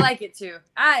 I like it too.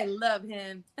 I love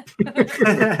him.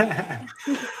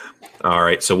 All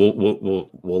right, so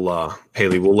we'll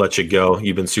Haley, we'll let you go.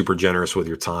 You've been super generous with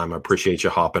your time. I appreciate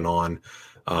you hopping on.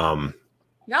 Y'all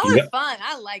are fun.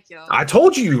 I like y'all. I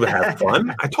told you have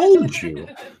fun. I told you.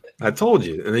 And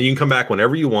then you can come back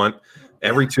whenever you want.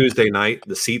 Every Tuesday night,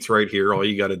 the seat's right here. All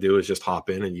you got to do is just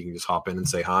hop in, and you can just hop in and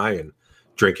say hi and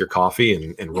drink your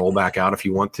coffee and roll back out if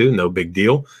you want to. No big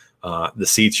deal. The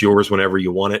seat's yours whenever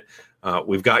you want it.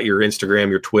 We've got your Instagram,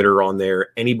 your Twitter on there.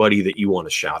 Anybody that you want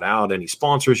to shout out, any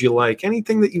sponsors you like,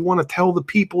 anything that you want to tell the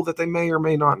people that they may or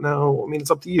may not know. I mean,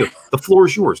 it's up to you. The floor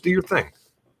is yours. Do your thing.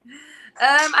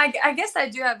 I guess I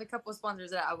do have a couple of sponsors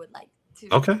that I would like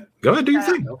to. Okay, go ahead, do your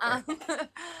thing.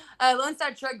 Lone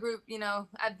Star Truck Group.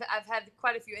 I've had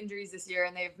quite a few injuries this year,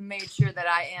 and they've made sure that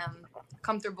I am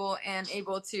comfortable and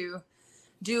able to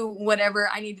do whatever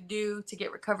I need to do to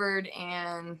get recovered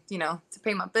and, to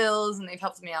pay my bills. And they've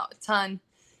helped me out a ton.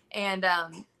 And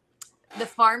the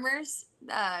farmers,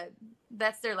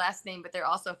 that's their last name, but they're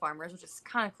also farmers, which is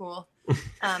kind of cool.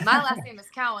 My last name is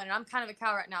Cowan, and I'm kind of a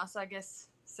cow right now, so I guess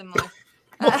similar.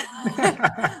 But,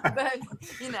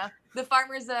 the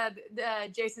farmers,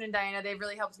 Jason and Diana, they've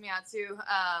really helped me out too.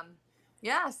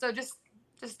 So just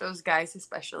those guys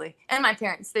especially. And my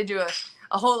parents, they do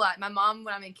a whole lot. My mom,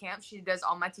 when I'm in camp, she does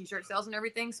all my t-shirt sales and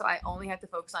everything. So I only have to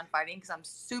focus on fighting because I'm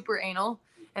super anal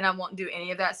and I won't do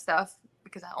any of that stuff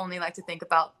because I only like to think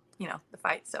about, the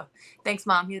fight. So thanks,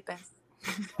 Mom. You're the best.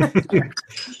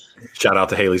 Shout out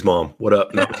to Haley's mom. What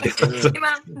up? No. Hey,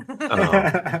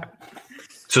 Mom.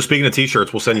 So speaking of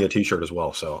t-shirts, we'll send you a t-shirt as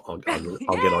well. So I'll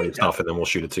get all your stuff and then we'll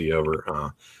shoot it to you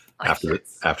over after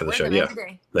the show. Yeah,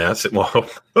 that's it. Well,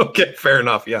 okay, fair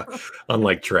enough. Yeah,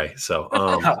 unlike Trey. So,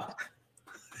 all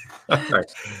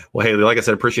right. Well, Haley, like I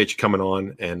said, appreciate you coming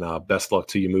on, and best luck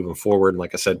to you moving forward. And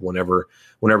like I said, whenever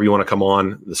you want to come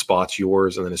on, the spot's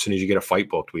yours. And then as soon as you get a fight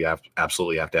booked, we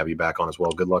absolutely have to have you back on as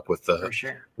well. Good luck with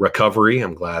the recovery.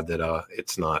 I'm glad that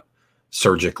it's not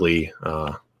surgically.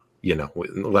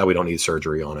 Glad we don't need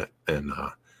surgery on it. And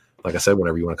like I said,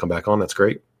 whenever you want to come back on, that's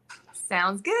great.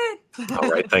 Sounds good. All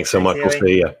right. Thanks so much. We'll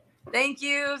see you. Thank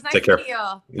you. It was nice Take care. to meet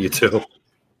y'all. You too.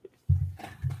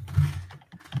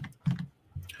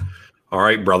 All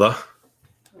right, brother.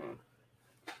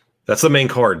 That's the main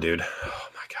card, dude. Oh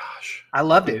my gosh. I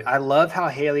loved it. I love how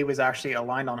Haley was actually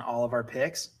aligned on all of our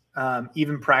picks.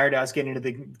 Even prior to us getting into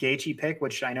the Gaethje pick,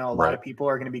 which I know a lot of people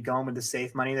are going to be going with the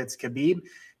safe money. That's Khabib.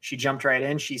 She jumped right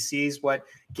in. She sees what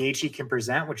Gaethje can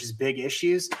present, which is big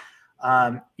issues.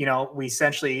 We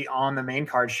essentially on the main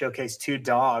card showcase two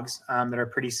dogs that are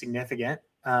pretty significant.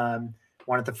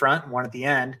 One at the front, one at the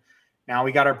end. Now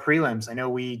we got our prelims. I know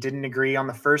we didn't agree on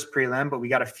the first prelim, but we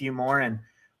got a few more, and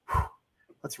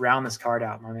let's round this card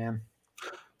out, my man.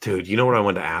 Dude, you know what I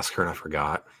wanted to ask her and I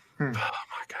forgot? Oh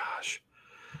my gosh.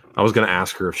 I was going to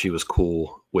ask her if she was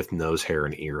cool with nose hair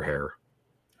and ear hair.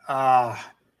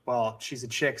 Well, she's a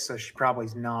chick, so she probably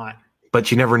is not.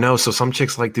 But you never know. So some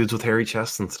chicks like dudes with hairy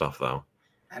chests and stuff, though.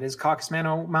 That is Caucus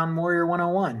Mountain Warrior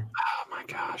 101. Oh, my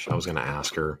gosh. I was going to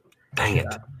ask her. Dang it.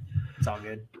 It's all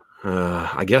good.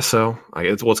 I guess so.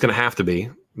 It's going to have to be.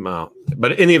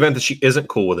 But in the event that she isn't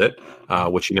cool with it,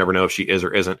 which you never know if she is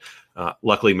or isn't,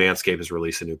 luckily Manscaped has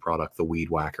released a new product, the Weed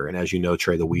Whacker. And as you know,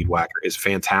 Trey, the Weed Whacker is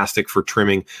fantastic for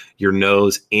trimming your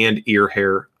nose and ear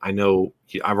hair. I know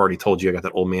I've already told you I got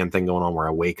that old man thing going on where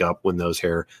I wake up with nose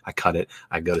hair, I cut it,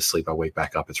 I go to sleep, I wake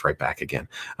back up, it's right back again.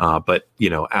 But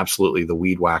absolutely the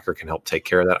Weed Whacker can help take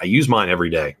care of that. I use mine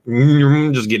every day.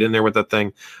 Just get in there with that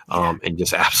thing and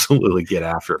just absolutely get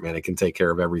after it, man. It can take care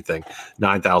of everything.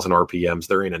 9,000 RPMs.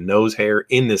 There ain't a nose hair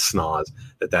in this snoz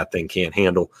that thing can't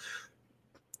handle.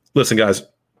 Listen, guys,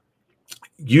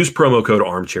 use promo code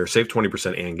Armchair, save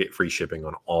 20% and get free shipping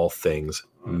on all things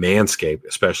Manscaped,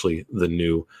 especially the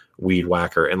new Weed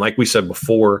Whacker. And like we said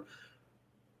before,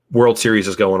 World Series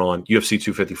is going on, UFC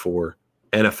 254,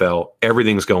 NFL,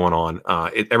 everything's going on.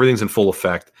 Everything's in full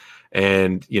effect.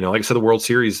 And, like I said, the World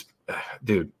Series,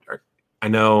 dude, I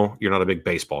know you're not a big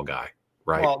baseball guy,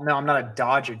 right? Well, no, I'm not a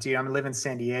Dodger, dude. I'm living in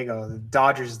San Diego. The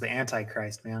Dodgers is the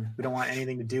Antichrist, man. We don't want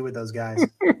anything to do with those guys.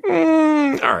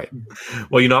 All right.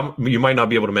 Well, you might not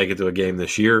be able to make it to a game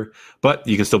this year, but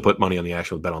you can still put money on the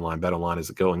action with BetOnline. BetOnline is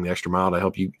going the extra mile to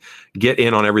help you get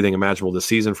in on everything imaginable this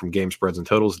season, from game spreads and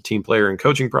totals to team player and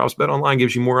coaching props. BetOnline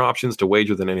gives you more options to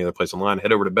wager than any other place online.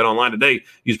 Head over to BetOnline today.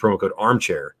 Use promo code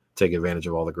ARMCHAIR. Take advantage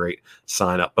of all the great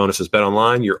sign-up bonuses.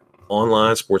 BetOnline, your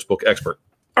online sportsbook expert.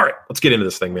 All right, let's get into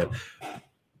this thing, man.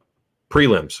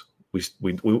 Prelims. We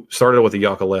started with the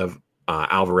Yakovlev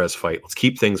Alvarez fight. Let's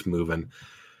keep things moving.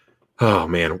 Oh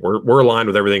man, we're aligned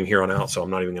with everything here on out, so I'm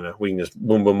not even gonna. We can just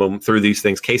boom, boom, boom through these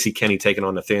things. Casey Kenny taking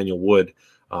on Nathaniel Wood,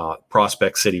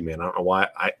 Prospect City, man. I don't know why.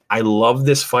 I love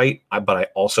this fight, but I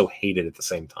also hate it at the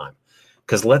same time,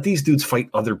 because let these dudes fight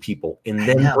other people and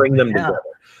then bring them together.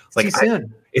 Like,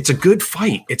 it's a good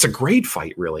fight. It's a great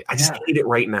fight, really. I just hate it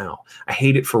right now. I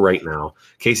hate it for right now.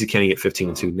 Casey Kenny at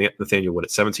 15-2, Nathaniel Wood at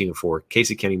 17-4.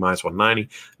 Casey Kenny minus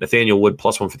 190, Nathaniel Wood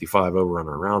plus 155 over on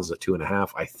our rounds at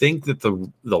 2.5. I think that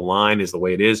the line is the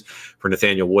way it is for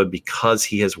Nathaniel Wood because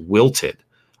he has wilted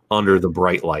under the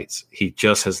bright lights. He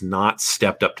just has not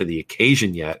stepped up to the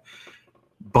occasion yet.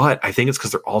 But I think it's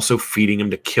because they're also feeding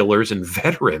him to killers and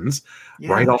veterans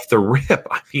right off the rip.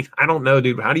 I mean, I don't know,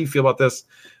 dude. How do you feel about this?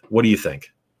 What do you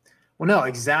think? Well, no,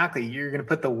 exactly. You're going to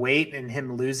put the weight in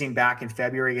him losing back in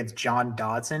February against John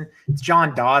Dodson. It's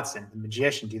John Dodson, the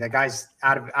magician, dude. That guy's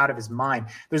out of his mind.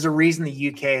 There's a reason the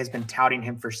UK has been touting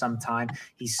him for some time.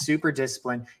 He's super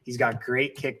disciplined. He's got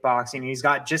great kickboxing. And he's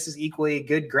got just as equally a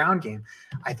good ground game.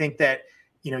 I think that,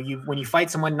 when you fight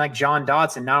someone like John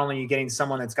Dodson, not only are you getting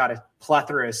someone that's got a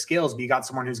plethora of skills, but you got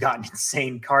someone who's got an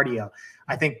insane cardio.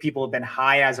 I think people have been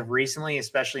high as of recently,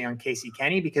 especially on Casey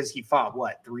Kenny, because he fought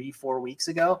 3-4 weeks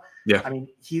ago. Yeah. I mean,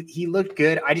 he looked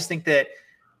good. I just think that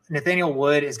Nathaniel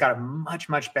Wood has got a much,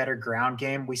 much better ground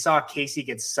game. We saw Casey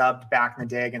get subbed back in the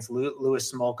day against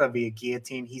Louis Smolka via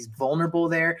guillotine. He's vulnerable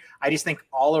there. I just think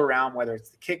all around, whether it's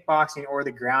the kickboxing or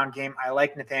the ground game, I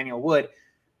like Nathaniel Wood.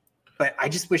 But I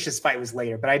just wish this fight was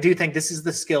later. But I do think this is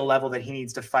the skill level that he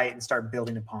needs to fight and start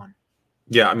building upon.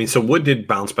 Yeah, I mean, so Wood did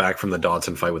bounce back from the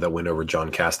Dodson fight with that win over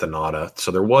John Castaneda. So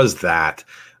there was that.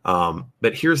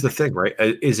 But here's the thing, right,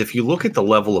 is if you look at the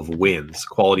level of wins,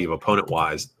 quality of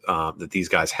opponent-wise, that these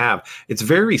guys have, it's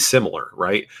very similar,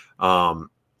 right?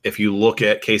 If you look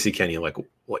at Casey Kenny,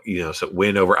 so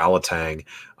win over Alatang,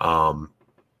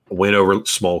 win over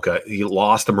Smolka, he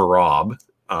lost to Merab,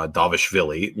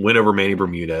 Davishvili, win over Manny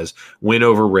Bermudez, win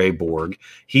over Ray Borg.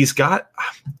 He's got,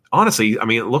 honestly, I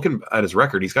mean, looking at his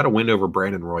record, he's got a win over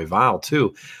Brandon Royval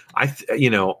too. I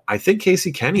think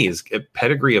Casey Kenny is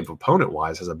pedigree of opponent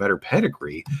wise has a better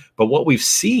pedigree, but what we've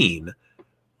seen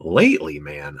lately,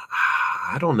 man,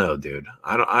 I don't know, dude.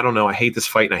 I don't know. I hate this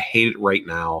fight and I hate it right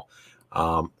now.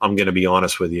 I'm going to be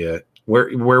honest with you. Where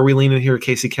are we leaning here,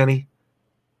 Casey Kenny?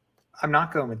 I'm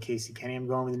not going with Casey Kenny. I'm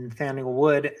going with Nathaniel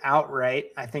Wood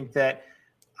outright. I think that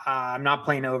I'm not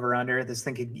playing over under. This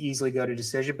thing could easily go to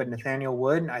decision, but Nathaniel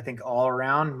Wood, I think all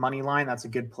around money line, that's a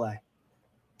good play.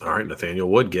 All right,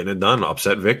 Nathaniel Wood getting it done.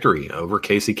 Upset victory over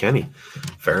Casey Kenny.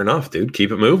 Fair enough, dude.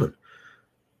 Keep it moving.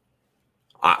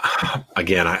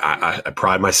 I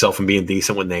pride myself in being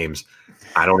decent with names.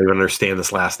 I don't even understand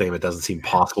this last name. It doesn't seem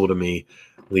possible to me.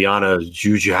 Liana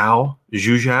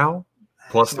Zhuzhao.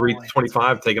 Plus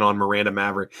 325, taking on Miranda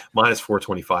Maverick, minus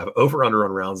 425. Over under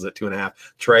on rounds at 2.5.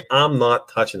 Trey, I'm not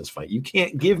touching this fight. You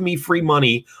can't give me free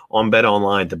money on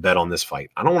BetOnline to bet on this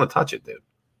fight. I don't want to touch it, dude.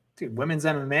 Dude, women's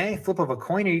MMA, flip of a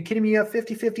coin. Are you kidding me? You have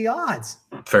 50-50 odds.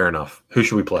 Fair enough. Who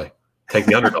should we play? Take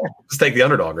the underdog. Let's take the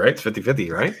underdog, right? It's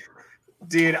 50-50, right?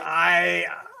 Dude, I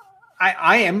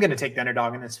am going to take the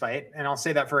underdog in this fight, and I'll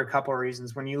say that for a couple of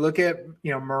reasons. When you look at,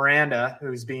 Miranda,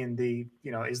 who's being the,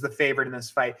 is the favorite in this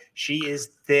fight, she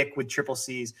is thick with triple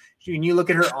C's. When you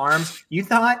look at her arms, you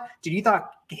thought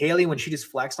Haley, when she just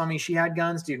flexed on me, she had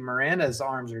guns? Dude, Miranda's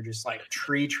arms are just like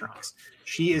tree trunks.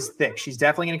 She is thick. She's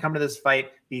definitely going to come to this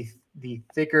fight, be the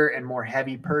thicker and more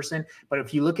heavy person. But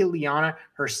if you look at Liana,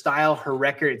 her style, her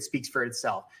record, it speaks for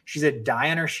itself. She's a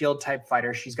die on her shield type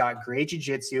fighter. She's got great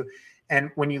jiu-jitsu. And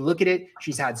when you look at it,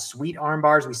 she's had sweet arm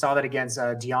bars. We saw that against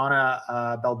Diana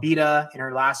Belbita in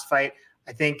her last fight.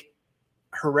 I think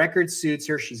her record suits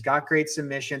her. She's got great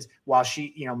submissions. While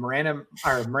she,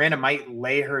 Miranda might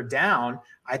lay her down,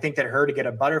 I think that her to get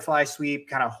a butterfly sweep,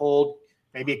 kind of hold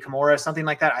maybe a Kimura, something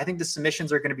like that. I think the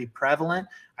submissions are going to be prevalent.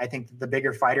 I think the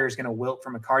bigger fighter is going to wilt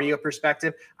from a cardio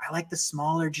perspective. I like the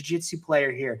smaller jiu-jitsu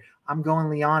player here. I'm going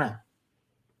Liana.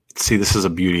 See, this is a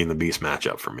Beauty and the Beast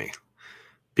matchup for me.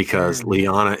 Because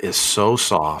Liana is so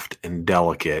soft and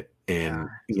delicate And,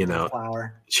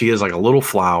 flower. she is like a little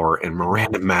flower, and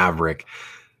Miranda Maverick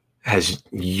has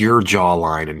your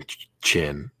jawline and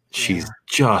chin. She's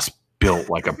just built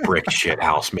like a brick shit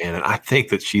house, man. And I think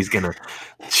that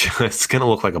it's gonna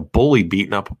look like a bully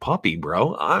beating up a puppy,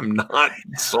 bro. I'm not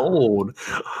sold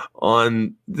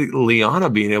on Liana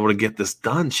being able to get this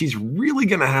done. She's really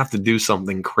gonna have to do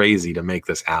something crazy to make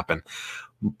this happen.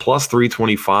 Plus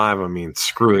 325. I mean,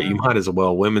 screw it. You might as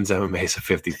well. Women's MMA is a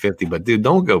 50-50, but dude,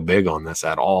 don't go big on this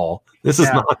at all. This is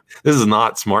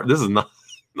not smart. This is not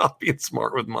being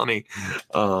smart with money.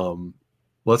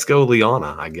 Let's go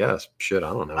Liana, I guess. Shit,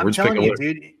 I don't know. I'm telling you,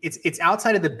 dude, it's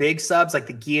outside of the big subs, like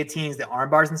the guillotines, the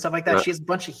arm bars and stuff like that. Right. She has a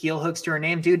bunch of heel hooks to her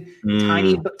name, dude.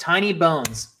 Tiny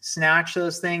bones. Snatch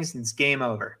those things and it's game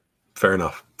over. Fair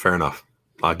enough.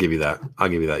 I'll give you that.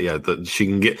 Yeah, she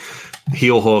can get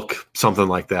heel hook, something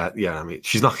like that. Yeah, I mean,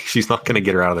 she's not going to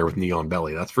get her out of there with knee on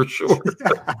belly. That's for sure.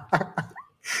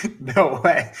 No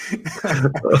way.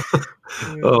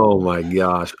 Oh my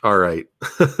gosh. All right.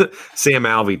 Sam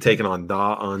Alvey taking on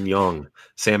Da Un Young.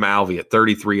 Sam Alvey at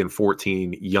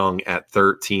 33-14, Young at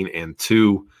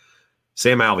 13-2.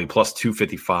 Sam Alvey plus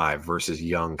 255 versus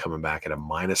Young coming back at a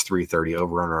minus 330,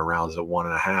 over under rounds at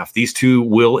 1.5. These two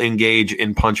will engage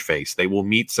in punch face. They will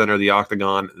meet center of the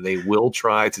octagon. They will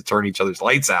try to turn each other's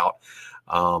lights out.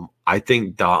 I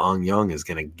think Da Un Young is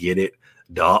going to get it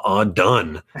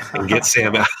done and get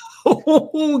Sam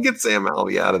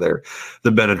Alvey out of there. The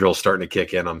Benadryl's starting to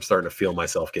kick in. I'm starting to feel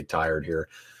myself get tired here.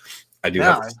 I do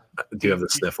have the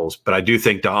sniffles, but I do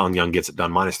think Da Un Young gets it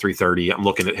done. Minus 330. I'm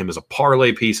looking at him as a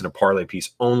parlay piece and a parlay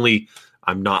piece only.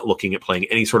 I'm not looking at playing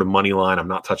any sort of money line. I'm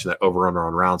not touching that over-under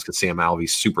on rounds because Sam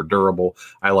Alvey's super durable.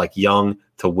 I like Young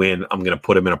to win. I'm going to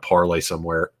put him in a parlay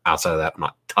somewhere. Outside of that, I'm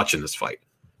not touching this fight.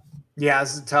 Yeah,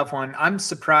 this is a tough one. I'm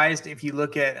surprised if you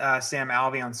look at Sam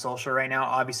Alvey on social right now.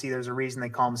 Obviously, there's a reason they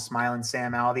call him Smiling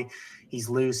Sam Alvey. He's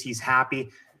loose. He's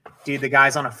happy. Dude, the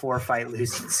guy's on a 4-fight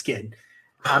losing skid.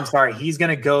 I'm sorry. He's going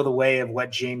to go the way of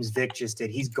what James Vick just did.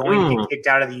 He's going to get kicked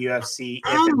out of the UFC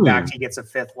if, in fact, he gets a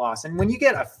 5th loss. And when you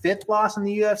get a 5th loss in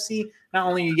the UFC, not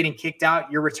only are you getting kicked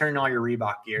out, you're returning all your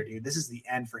Reebok gear, dude. This is the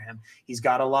end for him. He's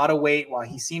got a lot of weight. While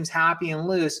he seems happy and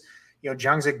loose,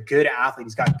 Jung's a good athlete.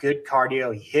 He's got good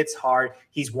cardio. He hits hard.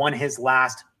 He's won his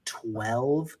last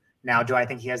 12. Now, do I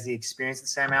think he has the experience that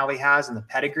Sam Alvey has and the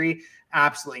pedigree?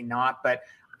 Absolutely not. But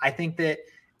I think that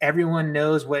everyone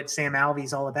knows what Sam Alvey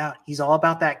is all about. He's all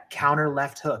about that counter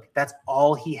left hook. That's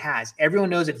all he has. Everyone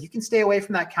knows if you can stay away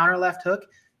from that counter left hook,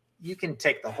 you can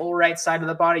take the whole right side of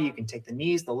the body. You can take the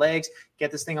knees, the legs,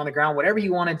 get this thing on the ground. Whatever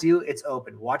you want to do, it's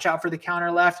open. Watch out for the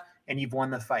counter left, and you've won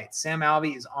the fight. Sam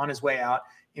Alvey is on his way out.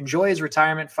 Enjoy his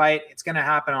retirement fight. It's going to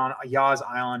happen on Yas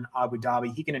Island, Abu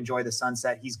Dhabi. He can enjoy the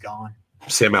sunset. He's gone.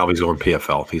 Sam Alvey's going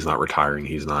PFL. He's not retiring.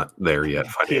 He's not there yet.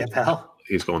 PFL?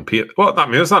 He's going Well, I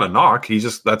mean, it's not a knock.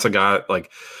 That's a guy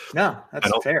like. No, that's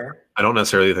fair. I don't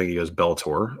necessarily think he goes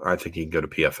Bellator. I think he can go to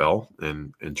PFL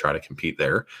and try to compete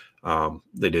there.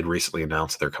 They did recently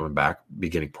announce they're coming back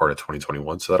beginning part of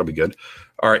 2021, so that'll be good.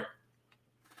 All right.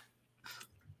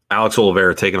 Alex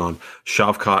Oliveira taking on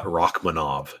Shavkat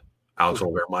Rakhmonov. Alex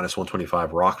Oliveira minus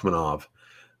 125. Rakhmonov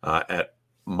at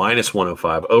minus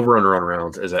 105. Over under on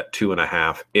rounds is at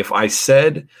 2.5. If I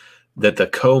said that the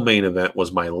co-main event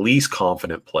was my least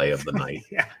confident play of the night,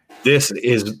 this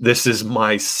is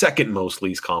my second most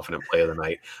least confident play of the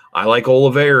night. I like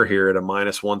Oliveira here at a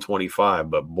minus 125,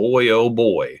 but boy, oh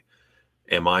boy,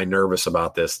 am I nervous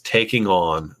about this, taking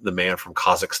on the man from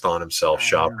Kazakhstan himself,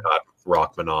 Shavkat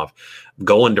Rakhmonov,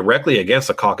 going directly against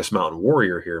the Caucasus Mountain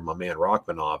Warrior here, my man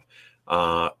Rakhmonov.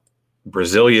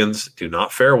 Brazilians do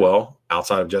not fare well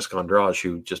outside of Jessica Andrade,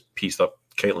 who just pieced up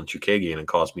Caitlin Chukagian and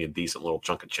cost me a decent little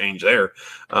chunk of change there.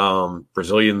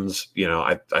 Brazilians,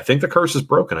 I think the curse is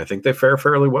broken. I think they fare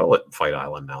fairly well at Fight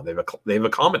Island now. They've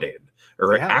accommodated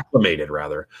or acclimated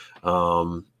rather.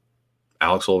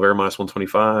 Alex Oliveira minus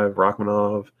 125,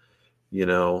 Rakhmonov,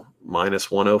 minus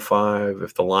 105.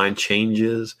 If the line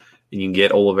changes and you can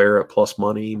get Oliveira at plus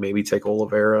money, maybe take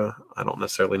Oliveira. I don't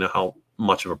necessarily know how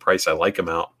much of a price I like him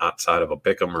outside of a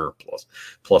pick'em or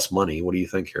plus money. What do you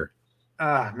think here?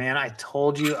 Man, I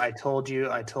told you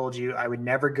I would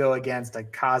never go against a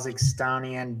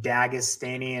Kazakhstanian,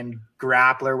 Dagestanian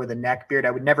grappler with a neck beard.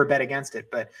 I would never bet against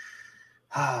it. But,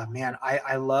 man,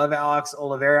 I love Alex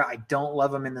Oliveira. I don't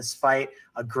love him in this fight.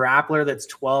 A grappler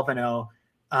that's 12-0,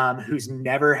 who's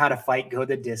never had a fight go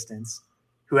the distance,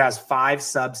 who has 5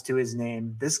 subs to his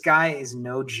name. This guy is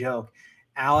no joke.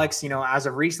 Alex, as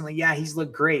of recently, he's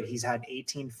looked great. He's had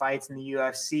 18 fights in the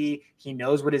UFC. He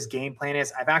knows what his game plan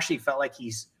is. I've actually felt like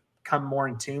he's come more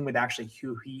in tune with actually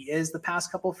who he is the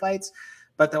past couple of fights.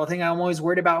 But the thing I'm always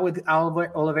worried about with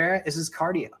Oliveira is his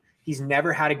cardio. He's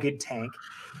never had a good tank.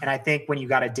 And I think when you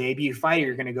got a debut fighter,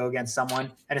 you're going to go against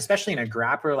someone, and especially in a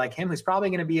grappler like him, who's probably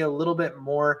going to be a little bit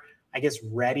more, I guess,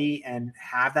 ready and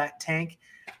have that tank.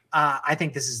 I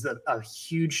think this is a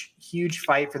huge, huge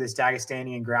fight for this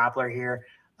Dagestanian grappler here.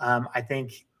 I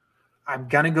think I'm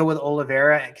going to go with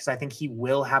Oliveira because I think he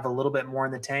will have a little bit more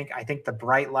in the tank. I think the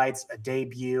bright lights, a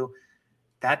debut,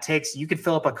 you could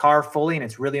fill up a car fully and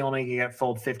it's really only going to get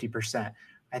filled 50%.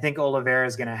 I think Oliveira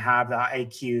is going to have the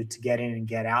IQ to get in and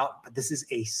get out, but this is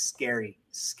a scary,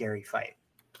 scary fight.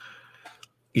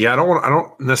 Yeah, I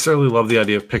don't necessarily love the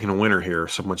idea of picking a winner here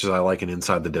so much as I like an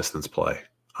inside the distance play.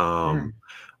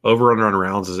 Over under on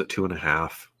rounds is at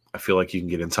 2.5. I feel like you can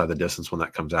get inside the distance when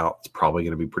that comes out. It's probably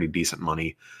going to be pretty decent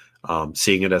money.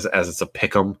 Seeing it as it's a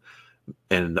pick 'em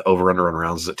and the over under on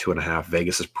rounds is at 2.5.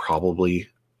 Vegas is probably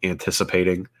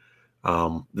anticipating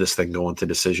this thing going to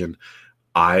decision.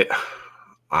 I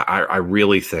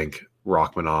really think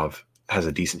Rakhmonov has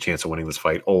a decent chance of winning this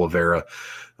fight. Oliveira,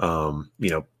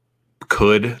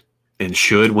 could and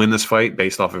should win this fight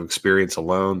based off of experience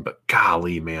alone. But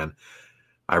golly, man,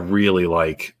 I really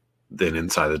like an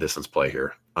inside the distance play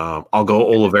here. I'll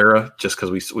go Oliveira just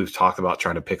because we've talked about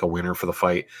trying to pick a winner for the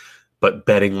fight. But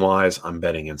betting wise, I'm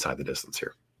betting inside the distance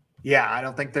here. Yeah, I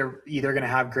don't think they're either going to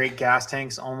have great gas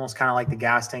tanks, almost kind of like the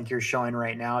gas tank you're showing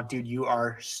right now. Dude, you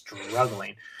are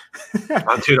struggling. Dude,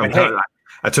 I'm telling you,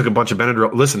 I took a bunch of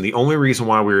Benadryl. Listen, the only reason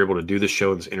why we were able to do this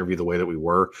show and this interview the way that we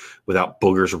were without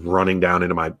boogers running down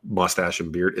into my mustache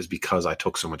and beard is because I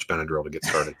took so much Benadryl to get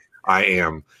started. I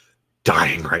am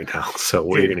dying right now. So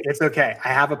it's okay. I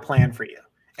have a plan for you.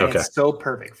 And okay. It's so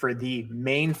perfect for the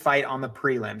main fight on the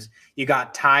prelims. You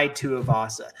got Tai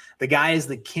Tuivasa. The guy is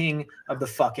the king of the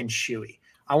fucking shoey.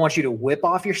 I want you to whip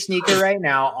off your sneaker right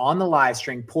now on the live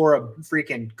stream, pour a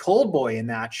freaking cold boy in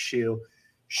that shoe,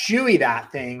 shoey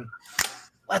that thing.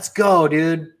 Let's go,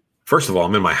 dude. First of all,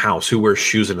 I'm in my house. Who wears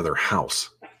shoes into their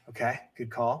house? Okay,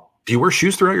 good call. Do you wear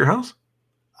shoes throughout your house?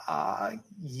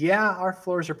 Yeah, our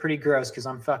floors are pretty gross because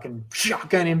I'm fucking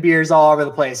shotgunning beers all over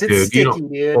the place. It's sticky,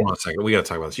 dude. Hold on a second. We got to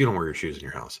talk about this. You don't wear your shoes in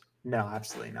your house. No,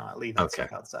 absolutely not. Leave that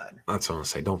stuff outside. That's what I'm going to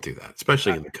say. Don't do that,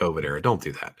 especially in the COVID era. Don't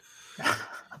do that. I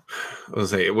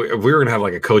was going to say, if we were going to have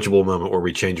like a coachable moment where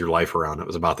we change your life around, it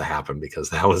was about to happen because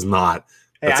that was not.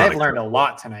 Hey, I've learned a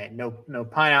lot tonight. No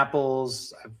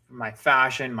pineapples, my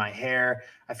fashion, my hair.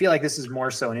 I feel like this is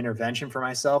more so an intervention for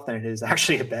myself than it is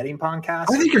actually a betting podcast.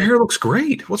 I think your hair looks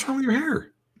great. What's wrong with your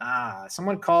hair?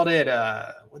 Someone called it,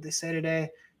 what'd they say today?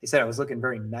 They said I was looking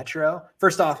very metro.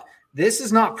 First off, this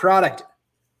is not product.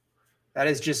 That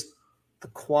is just the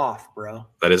coif, bro.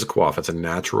 That is a coif. It's a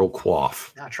natural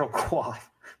coif. Natural coif.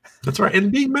 That's right.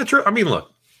 And being metro, I mean,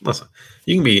 listen,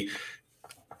 you can be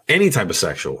any type of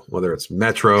sexual, whether it's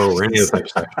metro or any other type of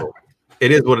sexual.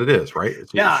 It is what it is, right?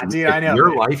 Dude, I know.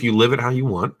 Your life, you live it how you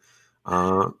want.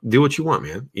 Do what you want,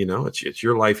 man. You know, it's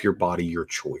your life, your body, your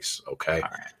choice. Okay. All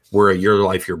right. We're a your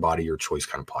life, your body, your choice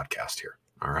kind of podcast here.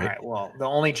 All right. Well, the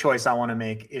only choice I want to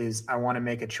make is I want to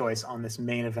make a choice on this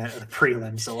main event of the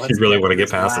prelim. So let's. You really want to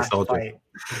get past this, don't you?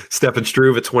 Stefan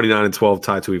Struve at 29-12,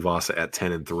 Tai Tuivasa at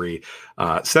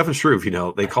 10-3. Stefan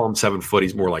Struve, they call him 7 foot.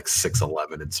 He's more like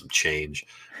 6'11" and some change.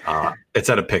 It's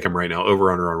at a pick 'em right now.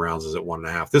 Over under on rounds is at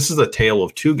 1.5. This is a tale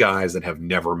of two guys that have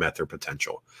never met their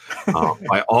potential.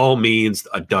 By all means,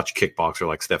 a Dutch kickboxer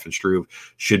like Stefan Struve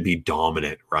should be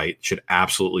dominant, right? Should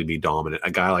absolutely be dominant.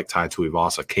 A guy like Tai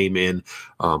Tuivasa came in,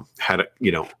 had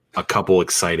a couple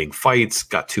exciting fights,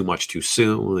 got too much too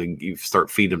soon. And you start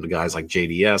feeding him to guys like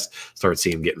JDS, start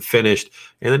seeing him getting finished,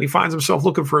 and then he finds himself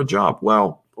looking for a job.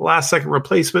 Well, last second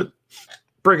replacement.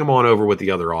 Bring him on over with the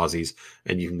other Aussies,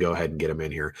 and you can go ahead and get him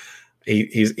in here.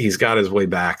 He's got his way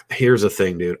back. Here's the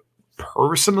thing, dude.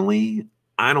 Personally,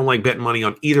 I don't like betting money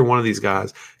on either one of these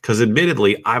guys because,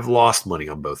 admittedly, I've lost money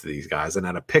on both of these guys. And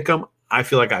at a pick 'em, I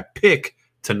feel like I pick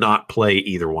to not play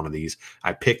either one of these.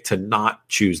 I pick to not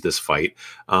choose this fight.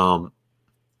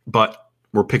 But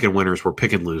we're picking winners. We're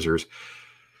picking losers.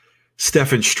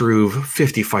 Stefan Struve,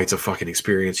 50 fights of fucking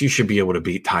experience. You should be able to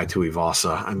beat Tai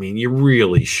Tuivasa. I mean, you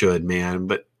really should, man.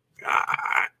 But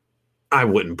I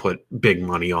wouldn't put big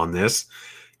money on this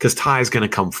because Ty's going to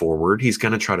come forward. He's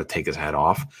going to try to take his head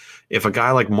off. If a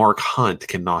guy like Mark Hunt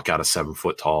can knock out a 7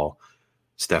 foot tall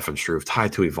Stefan Struve, Tai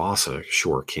Tuivasa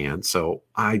sure can. So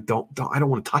I don't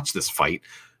want to touch this fight.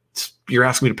 You're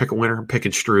asking me to pick a winner. I'm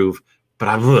picking Struve, but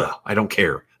I don't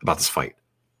care about this fight.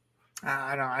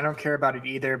 I don't care about it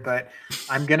either, but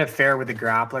I'm going to fare with the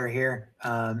grappler here.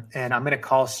 And I'm going to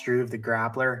call Struve the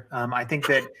grappler. I think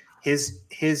that his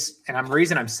and the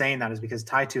reason I'm saying that is because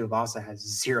Tai Tuivasa has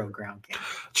 0 ground game.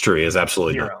 It's true. He is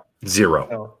absolutely 0. not. Zero.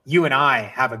 So you and I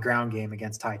have a ground game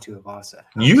against Tai Tuivasa.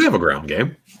 You have a ground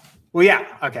game. Well, yeah.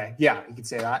 Okay. Yeah, you could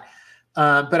say that.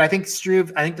 But I think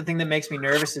Struve, I think the thing that makes me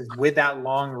nervous is with that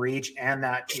long reach and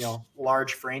that,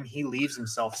 large frame, he leaves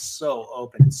himself so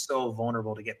open and so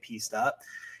vulnerable to get pieced up.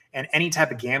 And any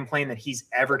type of game plan that he's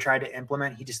ever tried to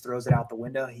implement, he just throws it out the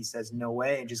window. He says, no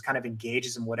way, and just kind of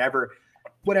engages in whatever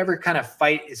kind of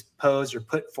fight is posed or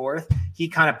put forth. He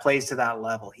kind of plays to that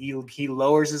level. He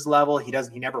lowers his level. He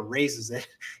never raises it.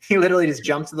 He literally just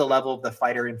jumps to the level of the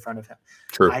fighter in front of him.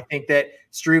 True. I think that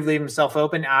Struve leaving himself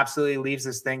open absolutely leaves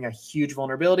this thing a huge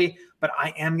vulnerability. But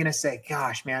I am going to say,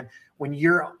 gosh, man, when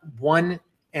you're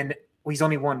he's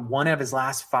only won one of his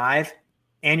last 5,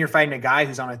 and you're fighting a guy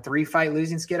who's on a 3-fight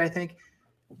losing skid, I think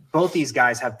both these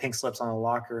guys have pink slips on the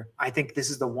locker. I think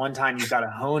this is the one time you've got to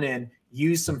hone in,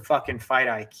 use some fucking fight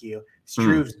IQ.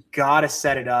 Struve's got to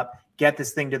set it up, get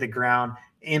this thing to the ground,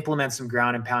 implement some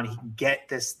ground and pound. He can get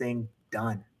this thing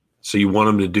done. So you want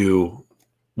him to do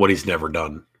what he's never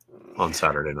done on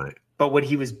Saturday night. But what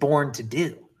he was born to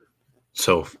do.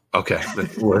 So, okay.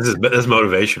 That's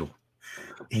motivational.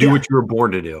 Do what you were born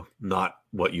to do, not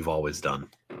what you've always done.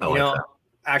 I like that.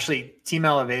 Actually, Team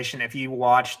Elevation, if you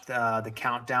watched the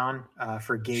countdown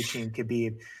for Gaethje and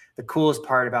Khabib, the coolest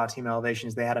part about Team Elevation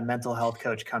is they had a mental health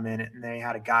coach come in, and they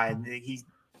had a guy, and he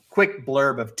quick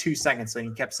blurb of 2 seconds, and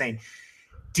he kept saying,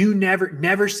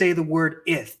 never say the word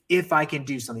if I can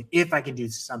do something, if I can do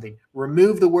something.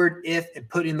 Remove the word if and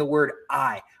put in the word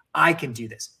I can do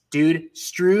this. Dude,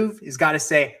 Struve has got to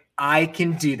say, I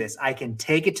can do this. I can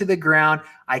take it to the ground.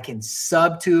 I can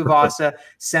sub Tuivasa,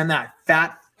 send that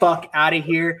fat fuck out of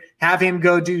here, have him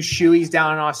go do shoeies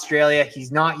down in Australia.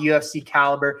 He's not UFC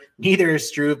caliber. Neither is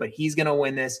Struve, but he's going to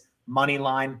win this. Money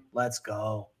line. Let's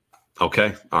go.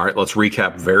 Okay. All right. Let's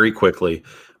recap very quickly.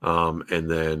 And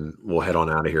then we'll head on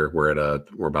out of here. We're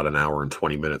about an hour and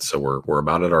 20 minutes. So we're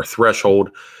about at our threshold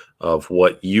of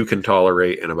what you can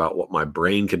tolerate and about what my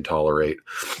brain can tolerate.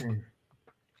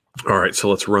 All right. So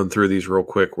let's run through these real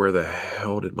quick. Where the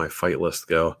hell did my fight list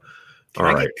go? Can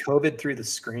I get COVID through the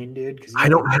screen, dude? I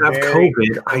don't have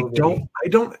COVID.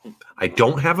 I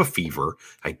don't have a fever.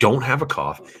 I don't have a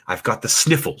cough. I've got the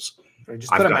sniffles.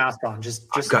 Just put a mask on.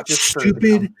 I've got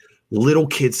stupid little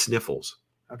kid sniffles.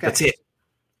 Okay. That's it.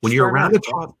 When you're around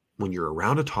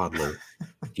a toddler,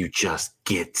 you just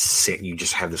get sick. You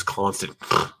just have this constant,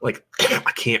 like,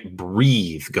 I can't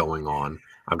breathe going on.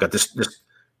 I've got this.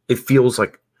 It feels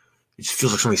like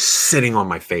somebody's sitting on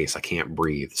my face. I can't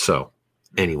breathe. So.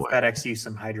 Anyway, FedEx use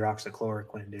some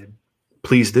hydroxychloroquine, dude.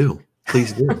 Please do.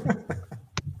 Please do.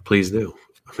 Please do.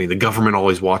 I mean, the government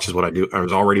always watches what I do. I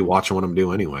was already watching what I'm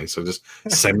doing anyway. So just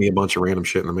send me a bunch of random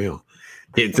shit in the mail.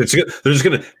 They're just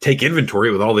going to take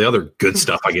inventory with all the other good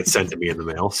stuff I get sent to me in the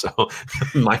mail. So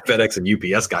my FedEx and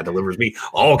UPS guy delivers me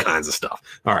all kinds of stuff.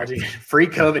 All right. Free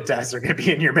COVID tests are going to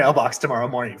be in your mailbox tomorrow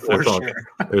morning for sure.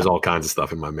 There's all kinds of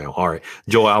stuff in my mail. All right.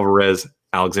 Joel Alvarez,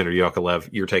 Alexander Yakovlev.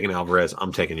 You're taking Alvarez.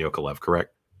 I'm taking Yakovlev,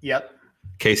 correct? Yep.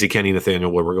 Casey Kenny,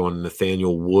 Nathaniel Wood. We're going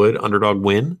Nathaniel Wood, underdog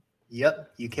win.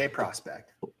 Yep. UK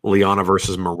prospect. Liana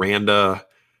versus Miranda.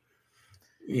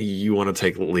 You want to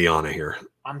take Liana here.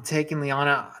 I'm taking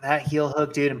Liana. That heel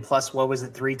hook, dude, and plus, what was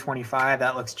it, 325?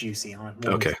 That looks juicy on it.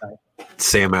 Okay.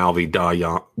 Sam Alvey,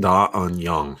 Da Un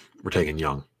Young. We're taking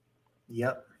Young.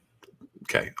 Yep.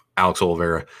 Okay. Alex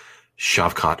Oliveira,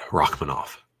 Shavkat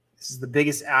Rakhmonov. This is the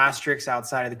biggest asterisk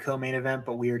outside of the co-main event,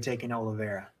 but we are taking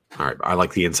Oliveira. All right. I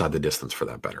like the inside the distance for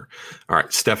that better. All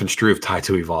right. Stefan Struve, Tai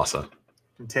Tuivasa.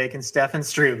 I'm taking Stefan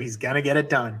Struve. He's going to get it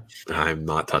done. I'm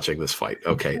not touching this fight.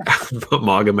 Okay.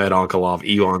 Magomed Ankalaev,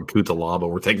 Ion Cutelaba.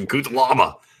 We're taking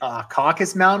Cutelaba.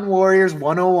 Caucasus Mountain Warriors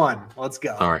 101. Let's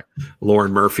go. All right.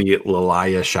 Lauren Murphy,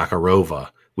 Lilia Shakarova.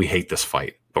 We hate this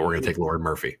fight, but we're going to take Lauren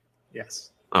Murphy.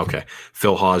 Yes. Okay.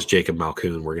 Phil Hawes, Jacob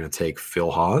Malkoon. We're going to take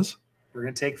Phil Hawes. We're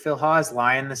going to take Phil Hawes,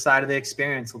 lying the side of the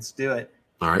experience. Let's do it.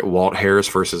 All right. Walt Harris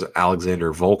versus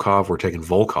Alexander Volkov. We're taking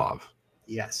Volkov.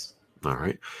 Yes. All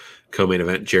right. Co-main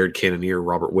event, Jared Cannonier,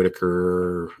 Robert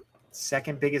Whitaker.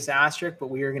 Second biggest asterisk, but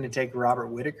we are going to take Robert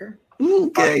Whitaker.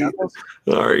 Okay. All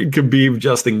right. Khabib,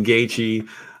 Justin Gaethje.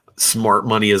 Smart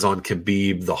money is on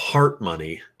Khabib. The heart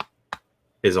money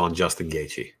is on Justin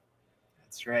Gaethje.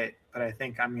 That's right. But I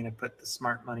think I'm going to put the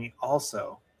smart money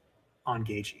also on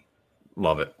Gaethje.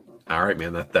 Love it. All right,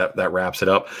 man. That wraps it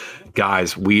up.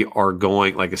 Guys, we are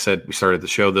going, like I said, we started the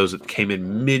show. Those that came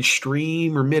in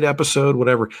midstream or mid-episode,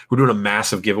 whatever, we're doing a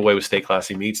massive giveaway with Stay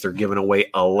Classy Meats. They're giving away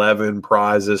 11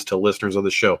 prizes to listeners of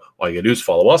the show. All you got to do is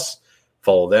follow us,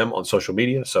 follow them on social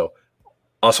media. So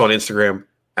us on Instagram,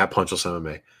 at Punchless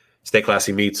MMA. Stay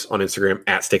Classy Meats on Instagram,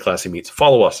 at Stay Classy Meats.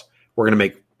 Follow us. We're going to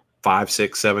make 5,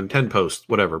 6, 7, 10 posts,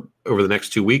 whatever, over the next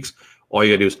 2 weeks. All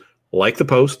you got to do is like the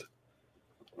post,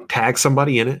 tag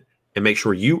somebody in it, and make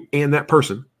sure you and that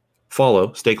person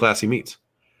follow Stay Classy Meats.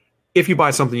 If you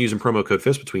buy something using promo code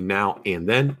FIST between now and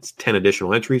then, it's 10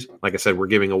 additional entries. Like I said, we're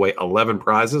giving away 11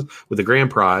 prizes, with the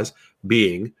grand prize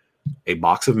being a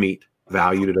box of meat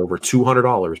valued at over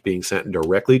 $200 being sent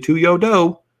directly to your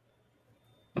door.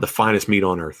 The finest meat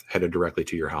on earth headed directly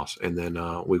to your house. And then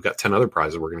we've got 10 other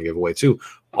prizes we're going to give away too,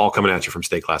 all coming at you from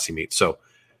Stay Classy Meats. So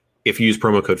if you use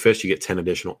promo code FIST, you get 10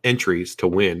 additional entries to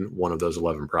win one of those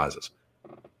 11 prizes.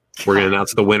 We're going to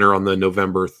announce the winner on the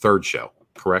November 3rd show,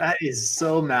 correct? That is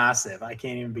so massive. I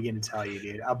can't even begin to tell you,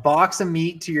 dude. A box of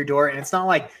meat to your door, and it's not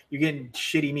like you're getting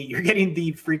shitty meat. You're getting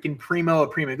the freaking primo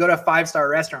of primo. Go to a 5-star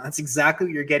restaurant. That's exactly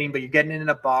what you're getting, but you're getting it in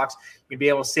a box. You'll be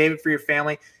able to save it for your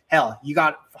family. Hell, you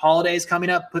got holidays coming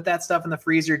up. Put that stuff in the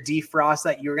freezer, defrost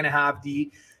that. You're going to have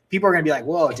people are going to be like,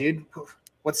 whoa, dude,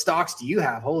 what stocks do you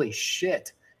have? Holy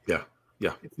shit.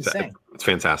 Yeah. It's insane. It's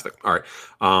fantastic. All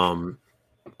right.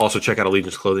 Also, check out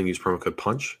Allegiance Clothing. Use promo code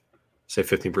PUNCH. Save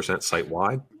 15%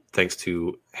 site-wide. Thanks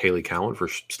to Haley Cowan for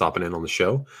stopping in on the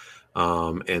show.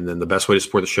 And then the best way to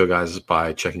support the show, guys, is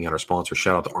by checking out our sponsor.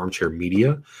 Shout out to Armchair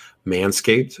Media,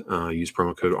 Manscaped. Use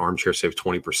promo code Armchair, save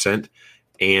 20%,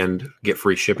 and get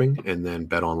free shipping, and then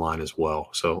bet online as well.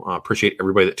 So appreciate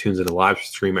everybody that tunes in the live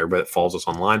stream, everybody that follows us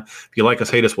online. If you like us,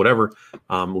 hate us, whatever,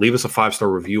 leave us a 5-star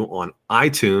review on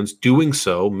iTunes. Doing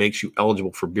so makes you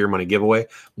eligible for Beer Money Giveaway.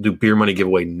 We'll do Beer Money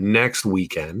Giveaway next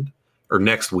week,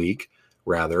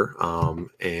 rather.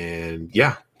 And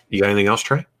yeah, you got anything else,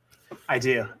 Trey? I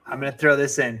do. I'm going to throw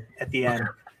this in at the end.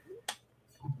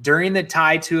 During the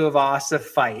Tai Tuivasa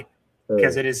fight,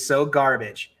 because it is so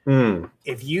garbage,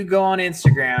 if you go on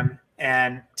Instagram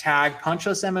and tag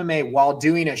Punchless MMA while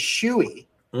doing a shoey,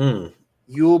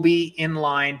 you will be in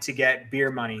line to get beer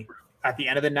money. At the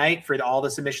end of the night, for all the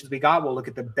submissions we got, we'll look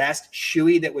at the best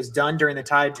shoey that was done during the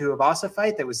Tai Tuivasa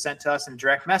fight that was sent to us in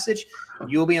direct message.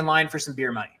 You'll be in line for some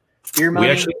beer money. Beer money,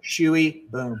 shoey,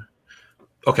 boom.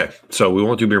 Okay, so we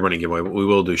won't do Beer Money giveaway, but we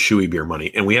will do shoey beer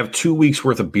money. And we have 2 weeks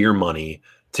worth of beer money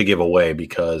to give away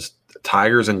because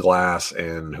Tigers and Glass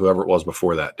and whoever it was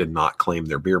before that did not claim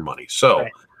their beer money. So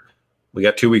we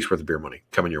got 2 weeks worth of beer money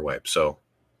coming your way. So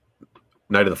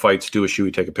night of the fights, do a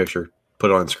shoey, take a picture, put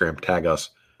it on Instagram, tag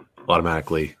us,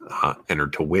 automatically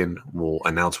entered to win. We'll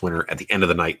announce winner at the end of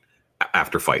the night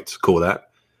after fights. Cool with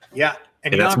that? Yeah.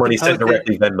 And that's money sent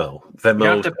directly Venmo. You don't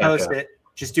have to post it.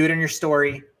 Just do it on your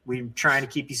story. We're trying to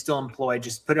keep you still employed.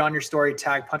 Just put it on your story,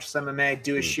 tag Punchless MMA,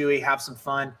 do a shoey, have some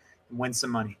fun, and win some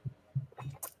money.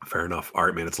 Fair enough. All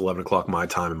right, man. It's 11 o'clock my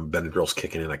time, and Benadryl's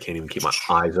kicking in. I can't even keep my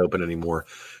eyes open anymore.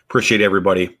 Appreciate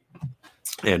everybody.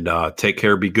 And take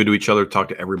care. Be good to each other. Talk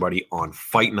to everybody on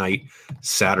Fight Night,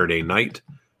 Saturday night.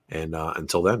 And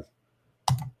until then.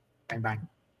 Bang, bang.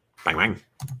 Bang, bang.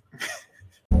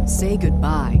 Say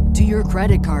goodbye to your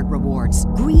credit card rewards.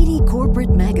 Greedy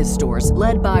corporate mega stores,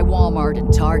 led by Walmart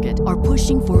and Target, are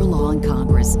pushing for a law in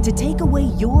Congress to take away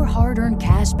your hard-earned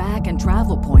cash back and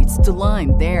travel points to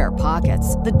line their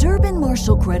pockets. The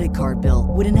Durbin-Marshall credit card bill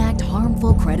would enact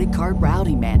harmful credit card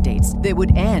routing mandates that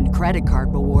would end credit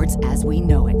card rewards as we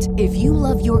know it. If you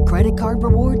love your credit card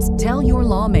rewards, tell your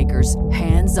lawmakers,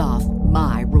 hands off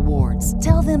my rewards.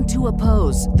 Tell them to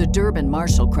oppose the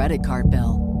Durbin-Marshall credit card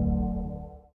bill.